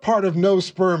 what part of no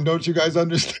sperm don't you guys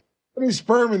understand? Any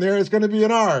sperm in there, it's going to be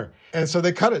an R. And so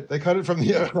they cut it. They cut it from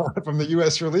the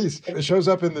U.S. release. It shows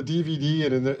up in the DVD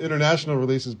and in the international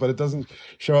releases, but it doesn't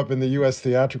show up in the U.S.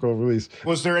 theatrical release.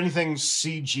 Was there anything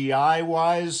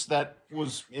CGI-wise that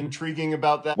was intriguing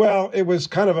about that? Well, it was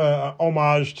kind of a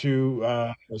homage to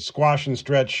a squash and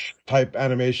stretch type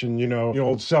animation, you know, the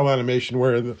old cell animation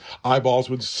where the eyeballs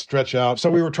would stretch out. So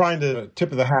we were trying to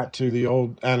tip of the hat to the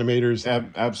old animators.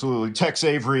 Absolutely. Tex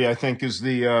Avery, I think, is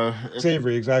the... Tex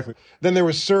Avery, exactly. Then there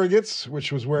was Surrogates,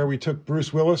 which was where we took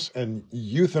Bruce Willis and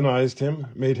euthanized him,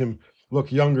 made him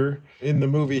look younger. In the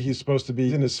movie, he's supposed to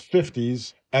be in his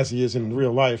 50s, as he is in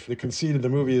real life. The conceit of the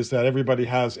movie is that everybody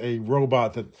has a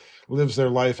robot that lives their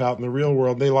life out in the real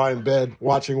world. They lie in bed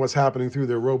watching what's happening through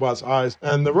their robot's eyes.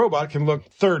 And the robot can look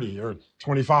 30 or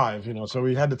 25, you know. So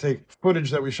we had to take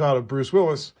footage that we shot of Bruce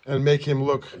Willis and make him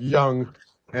look young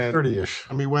and 30-ish.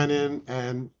 And we went in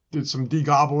and did some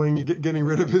degobbling, getting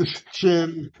rid of his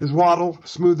chin, his waddle,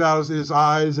 smoothed out his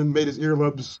eyes and made his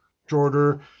earlobes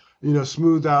shorter, you know,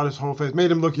 smoothed out his whole face,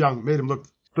 made him look young, made him look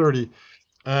 30.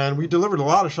 And we delivered a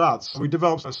lot of shots. We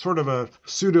developed a sort of a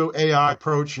pseudo AI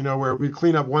approach, where we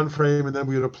clean up one frame and then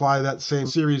we would apply that same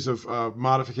series of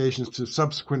modifications to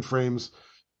subsequent frames.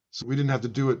 So we didn't have to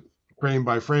do it frame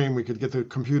by frame. We could get the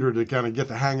computer to kind of get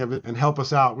the hang of it and help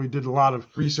us out. We did a lot of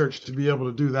research to be able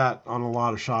to do that on a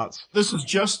lot of shots. This is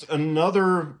just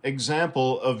another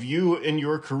example of you in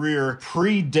your career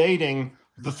predating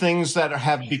the things that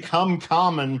have become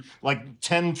common like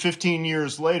 10, 15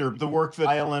 years later, the work that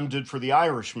ILM did for The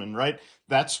Irishman, right?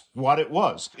 That's what it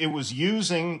was. It was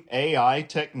using AI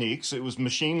techniques. It was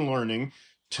machine learning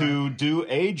to do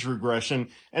age regression.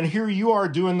 And here you are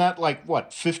doing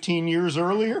that 15 years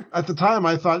earlier? At the time,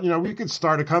 I thought, we could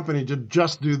start a company to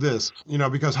just do this,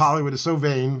 because Hollywood is so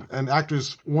vain and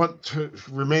actors want to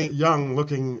remain young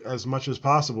looking as much as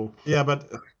possible. Yeah, but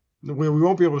we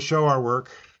won't be able to show our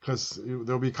work because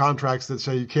there'll be contracts that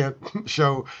say you can't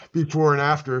show before and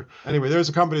after. Anyway, there's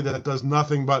a company that does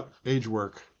nothing but age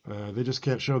work. They just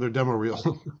can't show their demo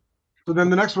reel. So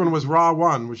then the next one was Raw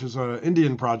 1, which is an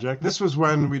Indian project. This was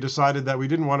when we decided that we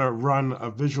didn't want to run a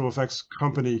visual effects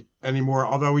company anymore,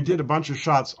 although we did a bunch of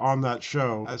shots on that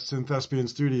show at Synthespian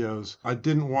Studios. I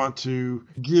didn't want to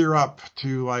gear up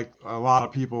to a lot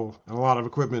of people and a lot of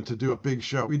equipment to do a big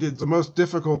show. We did the most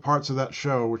difficult parts of that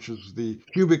show, which is the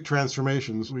cubic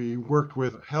transformations. We worked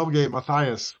with Helge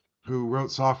Matthias, who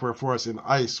wrote software for us in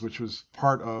ICE, which was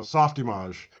part of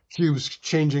Softimage. Cubes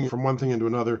changing from one thing into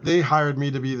another. They hired me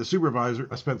to be the supervisor.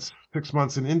 I spent 6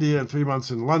 months in India and 3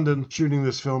 months in London shooting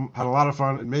this film. Had a lot of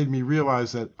fun. It made me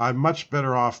realize that I'm much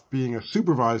better off being a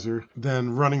supervisor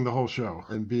than running the whole show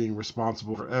and being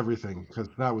responsible for everything, because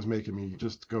that was making me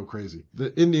just go crazy.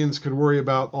 The Indians could worry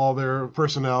about all their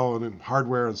personnel and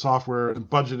hardware and software and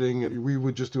budgeting, and we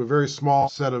would just do a very small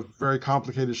set of very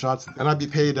complicated shots, and I'd be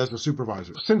paid as a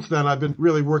supervisor. Since then, I've been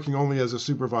really working only as a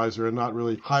supervisor and not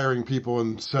really hiring people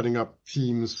and setting up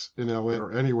teams in LA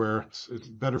or anywhere. It's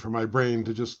better for my brain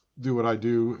to just do what I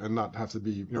do and not have to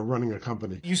be, running a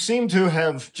company. You seem to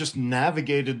have just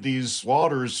navigated these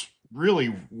waters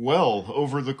really well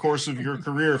over the course of your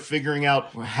career, figuring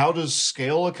out how to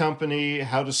scale a company,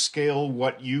 how to scale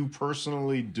what you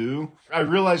personally do. I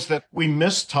realized that we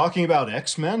missed talking about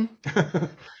X-Men.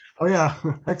 Oh, yeah,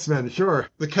 X-Men, sure.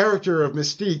 The character of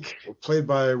Mystique, played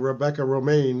by Rebecca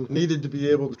Romijn, needed to be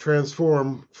able to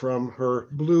transform from her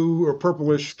blue or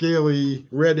purplish, scaly,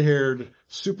 red-haired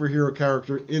superhero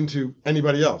character into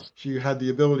anybody else. She had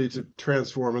the ability to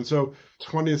transform. And so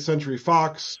 20th Century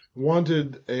Fox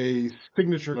wanted a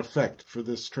signature effect for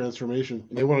this transformation.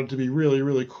 They wanted it to be really,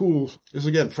 really cool. This is,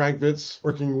 again, Frank Vitz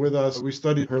working with us. We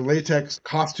studied her latex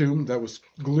costume that was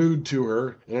glued to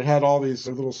her, and it had all these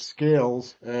little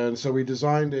scales. And so we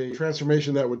designed a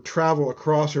transformation that would travel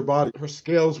across her body. Her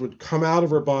scales would come out of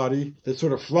her body. They'd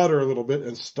sort of flutter a little bit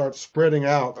and start spreading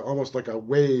out, almost like a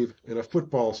wave in a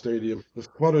football stadium. The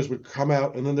flutters would come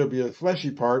out, and then there'd be a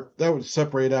fleshy part that would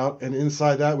separate out, and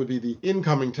inside that would be the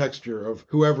incoming texture of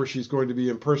whoever she's going to be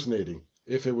impersonating.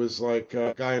 If it was like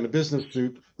a guy in a business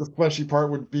suit, the fleshy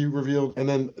part would be revealed, and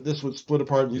then this would split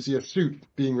apart and you see a suit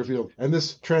being revealed. And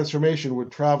this transformation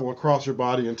would travel across her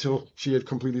body until she had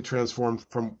completely transformed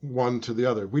from one to the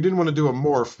other. We didn't want to do a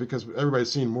morph because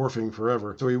everybody's seen morphing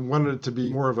forever. So we wanted it to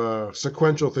be more of a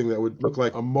sequential thing that would look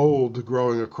like a mold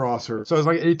growing across her. So it was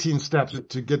like 18 steps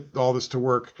to get all this to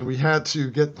work. And we had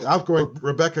to get the outgoing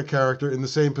Rebecca character in the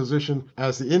same position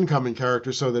as the incoming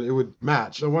character so that it would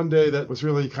match. So one day that was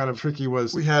really kind of tricky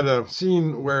was we had a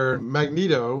scene where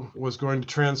Magneto was going to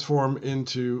transform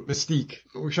into Mystique.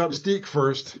 We shot Mystique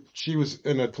first. She was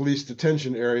in a police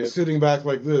detention area, sitting back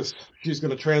like this. She's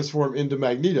going to transform into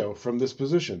Magneto from this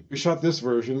position. We shot this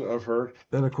version of her.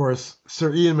 Then, of course,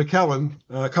 Sir Ian McKellen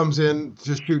comes in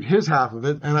to shoot his half of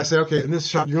it. And I say, okay, in this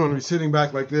shot, you're going to be sitting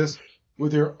back like this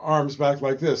with your arms back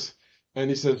like this. And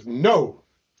he says, no,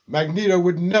 Magneto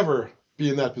would never be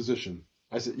in that position.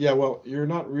 I said, yeah, well, you're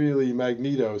not really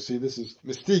Magneto. See, this is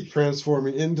Mystique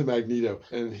transforming into Magneto.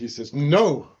 And he says,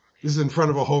 no, this is in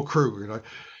front of a whole crew.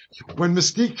 When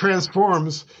Mystique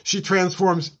transforms, she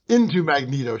transforms into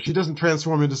Magneto. She doesn't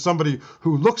transform into somebody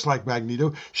who looks like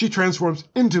Magneto. She transforms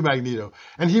into Magneto.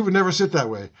 And he would never sit that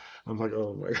way. I'm like,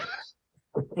 oh, my God.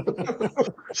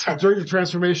 So during the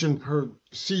transformation, her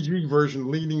CG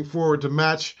version leaning forward to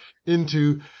match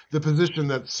into the position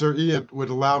that Sir Ian would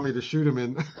allow me to shoot him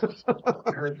in.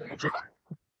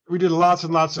 We did lots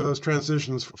and lots of those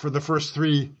transitions for the first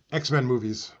 3 X-Men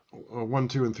movies, 1,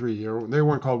 2, and 3. They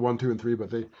weren't called 1, 2, and 3, but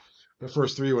the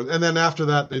first 3 ones. And then after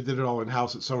that, they did it all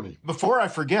in-house at Sony. Before I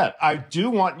forget, I do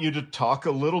want you to talk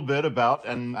a little bit about,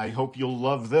 and I hope you'll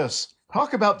love this,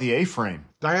 Talk about the A-frame.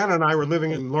 Diana and I were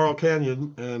living in Laurel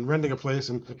Canyon and renting a place,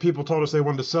 and people told us they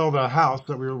wanted to sell the house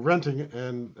that we were renting,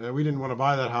 and we didn't want to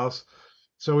buy that house.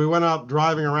 So we went out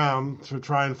driving around to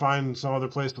try and find some other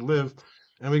place to live,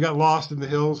 and we got lost in the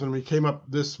hills, and we came up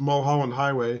this Mulholland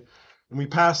Highway, and we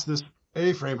passed this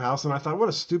A-frame house, and I thought, what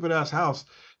a stupid-ass house.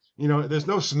 You know, there's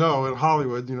no snow in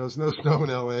Hollywood. You know, there's no snow in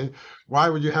LA. Why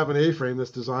would you have an A-frame that's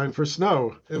designed for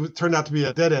snow? Turned out to be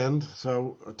a dead end.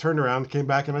 So I turned around, came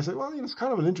back, and I said, well, you know, it's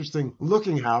kind of an interesting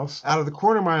looking house. Out of the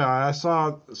corner of my eye, I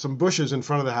saw some bushes in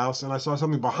front of the house, and I saw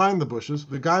something behind the bushes.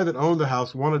 The guy that owned the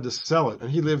house wanted to sell it,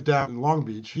 and he lived down in Long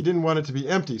Beach. He didn't want it to be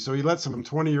empty, so he let some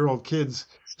 20-year-old kids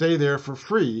stay there for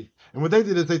free. And what they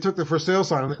did is they took the for sale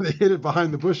sign and they hid it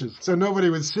behind the bushes so nobody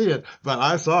would see it. But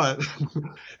I saw it.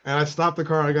 And I stopped the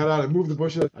car. I got out and moved the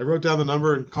bushes. I wrote down the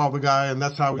number and called the guy. And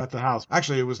that's how we got the house.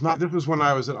 Actually, it was not. This was when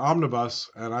I was at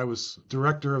Omnibus and I was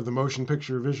director of the motion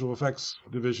picture visual effects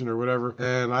division or whatever.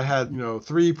 And I had,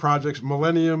 3 projects,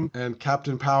 Millennium and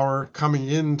Captain Power, coming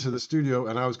into the studio.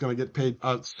 And I was going to get paid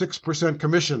a 6%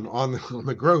 commission on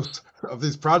the gross of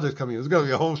these projects coming in. It was going to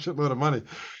be a whole shitload of money.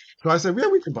 So I said, yeah,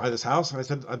 we can buy this house. And I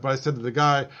said to the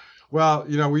guy, well,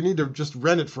 we need to just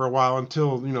rent it for a while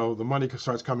until, the money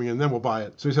starts coming in, then we'll buy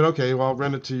it. So he said, okay, well, I'll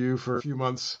rent it to you for a few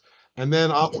months. And then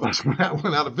Omnibus went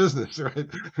out of business, right?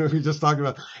 We just talked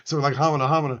about, so we're like,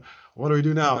 homina, what do we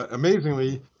do now?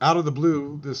 Amazingly, out of the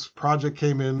blue, this project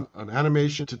came in, an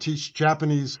animation to teach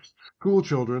Japanese school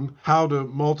children how to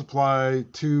multiply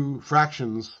 2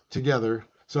 fractions together.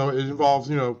 So it involves,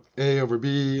 A over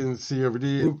B and C over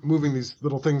D, moving these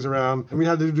little things around. And we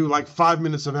had to do like 5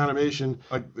 minutes of animation,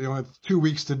 had 2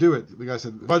 weeks to do it. The guy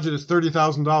said, the budget is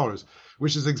 $30,000,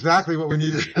 which is exactly what we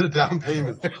needed as a down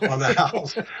payment on the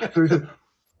house. So he said,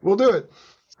 we'll do it.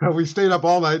 So we stayed up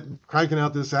all night cranking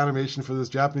out this animation for this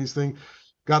Japanese thing,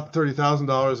 got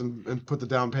 $30,000 and put the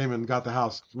down payment and got the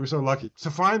house. We were so lucky to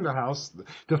find the house,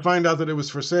 to find out that it was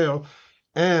for sale,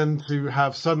 and to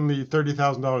have suddenly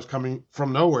 $30,000 coming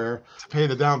from nowhere to pay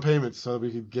the down payment so that we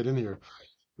could get in here.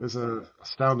 It was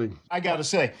astounding. I got to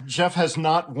say, Jeff has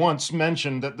not once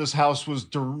mentioned that this house was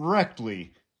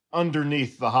directly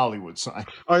underneath the Hollywood sign.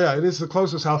 Oh, yeah, it is the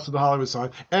closest house to the Hollywood sign.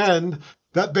 And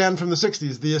that band from the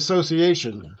 60s, The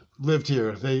Association, lived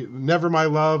here. They Never My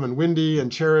Love and Windy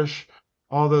and Cherish,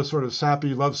 all those sort of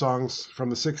sappy love songs from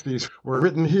the 60s were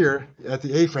written here at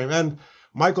the A-frame. And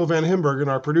Michael Van Himbergen,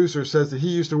 our producer, says that he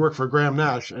used to work for Graham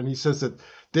Nash, and he says that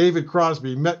David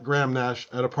Crosby met Graham Nash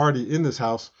at a party in this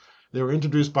house. They were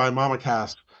introduced by Mama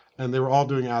Cass, and they were all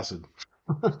doing acid.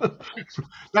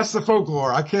 That's the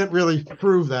folklore. I can't really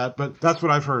prove that, but that's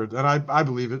what I've heard, and I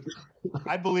believe it.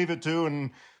 I believe it, too,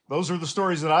 and those are the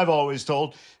stories that I've always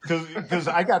told, because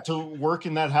I got to work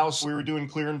in that house. We were doing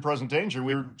clear and presentation.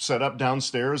 We were set up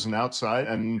downstairs and outside,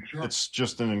 and it's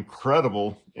just an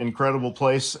incredible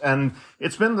place. And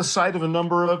it's been the site of a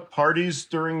number of parties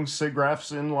during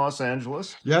SIGGRAPHs in Los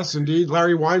Angeles. Yes, indeed.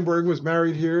 Larry Weinberg was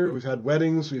married here. We've had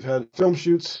weddings. We've had film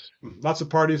shoots, lots of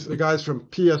parties. The guys from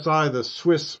PSI, the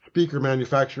Swiss speaker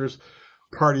manufacturers,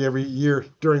 party every year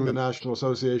during the National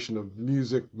Association of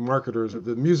Music Marketers.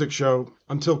 The music show,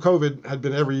 until COVID, had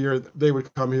been every year. They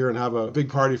would come here and have a big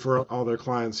party for all their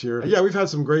clients here. Yeah, we've had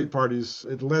some great parties.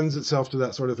 It lends itself to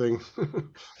that sort of thing.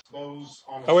 Oh,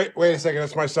 wait a second.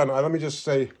 That's my son. Let me just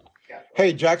say,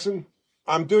 hey, Jackson,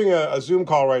 I'm doing a Zoom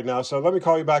call right now, so let me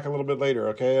call you back a little bit later,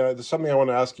 okay? There's something I want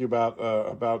to ask you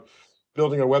about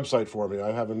building a website for me.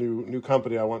 I have a new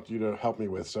company I want you to help me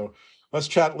with, so let's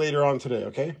chat later on today,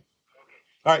 okay?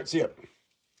 All right, see ya.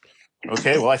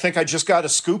 Okay, well, I think I just got a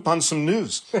scoop on some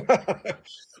news.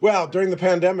 Well, during the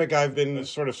pandemic, I've been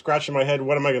sort of scratching my head,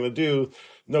 what am I going to do?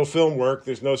 No film work.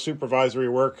 There's no supervisory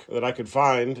work that I could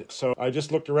find. So I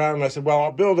just looked around and I said, well,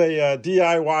 I'll build a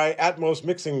DIY Atmos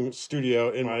mixing studio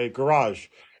in my garage.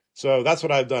 So that's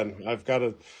what I've done. I've got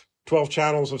 12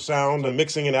 channels of sound and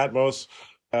mixing in Atmos.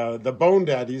 The Bone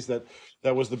Daddies,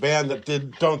 that was the band that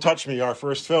did Don't Touch Me, our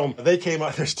first film. They came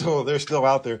up, they're still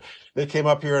out there. They came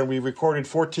up here and we recorded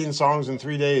 14 songs in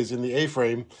 3 days in the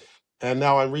A-frame. And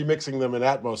now I'm remixing them in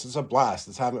Atmos. It's a blast.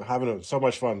 It's having so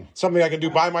much fun. Something I can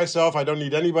do by myself. I don't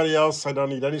need anybody else. I don't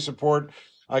need any support.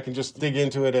 I can just dig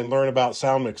into it and learn about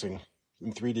sound mixing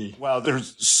in 3D. Wow,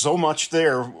 there's so much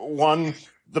there. One,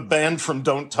 the band from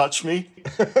Don't Touch Me.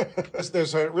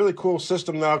 There's a really cool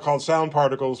system now called Sound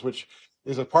Particles, which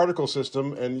is a particle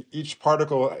system, and each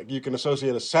particle you can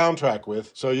associate a soundtrack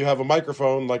with. So you have a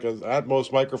microphone, like an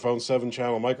Atmos microphone,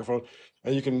 7-channel microphone,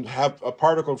 and you can have a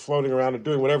particle floating around and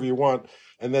doing whatever you want,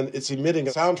 and then it's emitting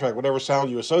a soundtrack, whatever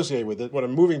sound you associate with it. What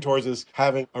I'm moving towards is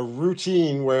having a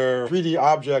routine where 3D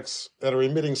objects that are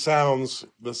emitting sounds,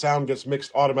 the sound gets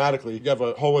mixed automatically. You have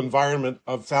a whole environment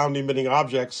of sound-emitting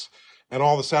objects, and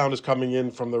all the sound is coming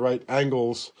in from the right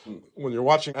angles. When you're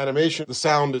watching animation, the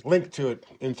sound is linked to it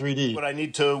in 3D. Would I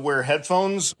need to wear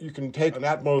headphones? You can take an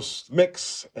Atmos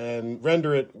mix and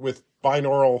render it with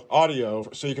binaural audio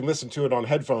so you can listen to it on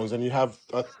headphones, and you have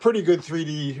a pretty good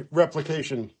 3D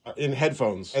replication in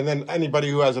headphones. And then anybody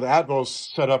who has an Atmos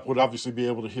setup would obviously be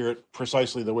able to hear it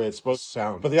precisely the way it's supposed to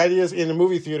sound. But the idea is in a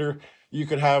movie theater, you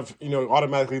could have,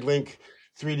 automatically link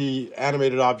 3D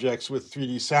animated objects with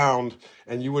 3D sound,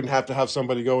 and you wouldn't have to have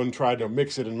somebody go and try to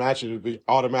mix it and match it. It would be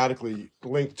automatically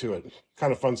linked to it.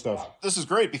 Kind of fun stuff. This is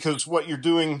great because what you're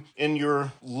doing in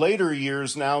your later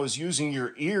years now is using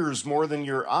your ears more than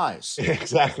your eyes.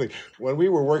 Exactly. When we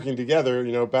were working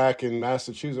together, back in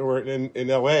Massachusetts or in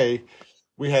LA,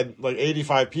 we had like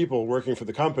 85 people working for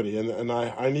the company, and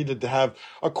I needed to have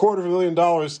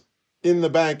 $250,000 in the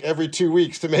bank every 2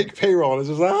 weeks to make payroll. And it's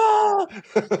just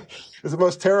it's the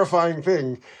most terrifying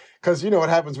thing, because you know what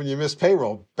happens when you miss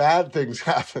payroll. Bad things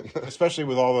happen, especially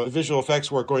with all the visual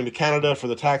effects work going to Canada for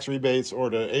the tax rebates or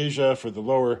to Asia for the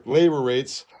lower labor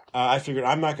rates. I figured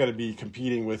I'm not going to be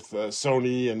competing with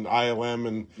Sony and ILM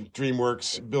and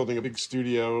DreamWorks building a big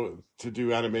studio to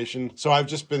do animation. So I've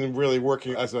just been really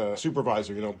working as a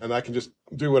supervisor, and I can just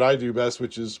do what I do best,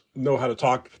 which is know how to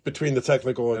talk between the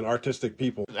technical and artistic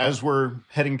people. As we're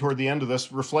heading toward the end of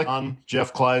this, reflect on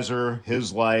Jeff Kleiser,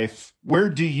 his life. Where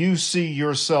do you see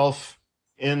yourself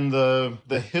in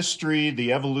the history,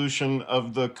 the evolution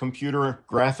of the computer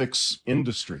graphics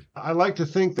industry? I like to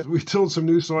think that we tilled some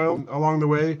new soil along the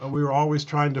way. We were always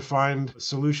trying to find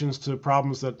solutions to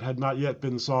problems that had not yet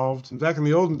been solved. Back in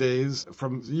the olden days,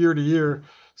 from year to year,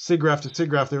 SIGGRAPH to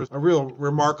SIGGRAPH, there was a real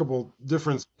remarkable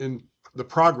difference in the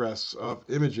progress of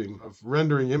imaging, of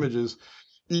rendering images.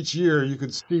 Each year you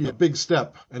could see a big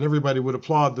step, and everybody would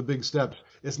applaud the big steps.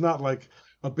 It's not like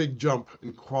a big jump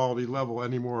in quality level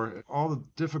anymore. All the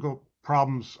difficult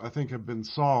problems, I think, have been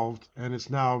solved, and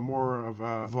it's now more of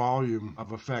a volume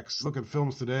of effects. Look at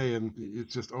films today, and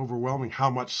it's just overwhelming how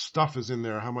much stuff is in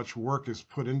there, how much work is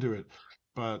put into it.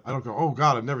 But I don't go, oh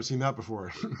God, I've never seen that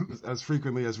before, as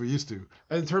frequently as we used to.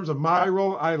 In terms of my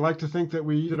role, I like to think that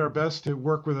we did our best to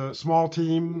work with a small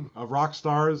team of rock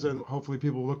stars, and hopefully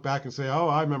people will look back and say, oh,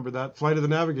 I remember that Flight of the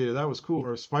Navigator, that was cool,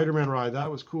 or Spider-Man ride,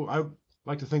 that was cool. I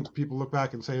like to think people look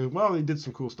back and say, well, he did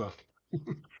some cool stuff.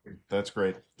 That's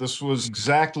great. This was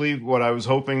exactly what I was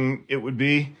hoping it would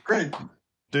be. Great.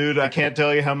 Dude, I can't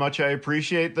tell you how much I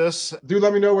appreciate this. Do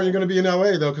let me know when you're going to be in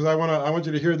LA, though, because I want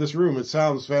you to hear this room. It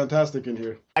sounds fantastic in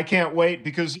here. I can't wait,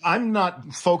 because I'm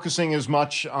not focusing as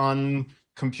much on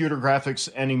computer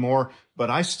graphics anymore,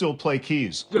 but I still play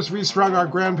keys. Just restrung our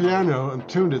grand piano and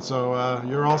tuned it, so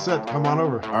you're all set. Come on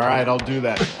over. All right, I'll do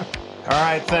that. All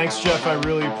right, thanks, Jeff. I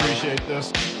really appreciate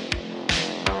this.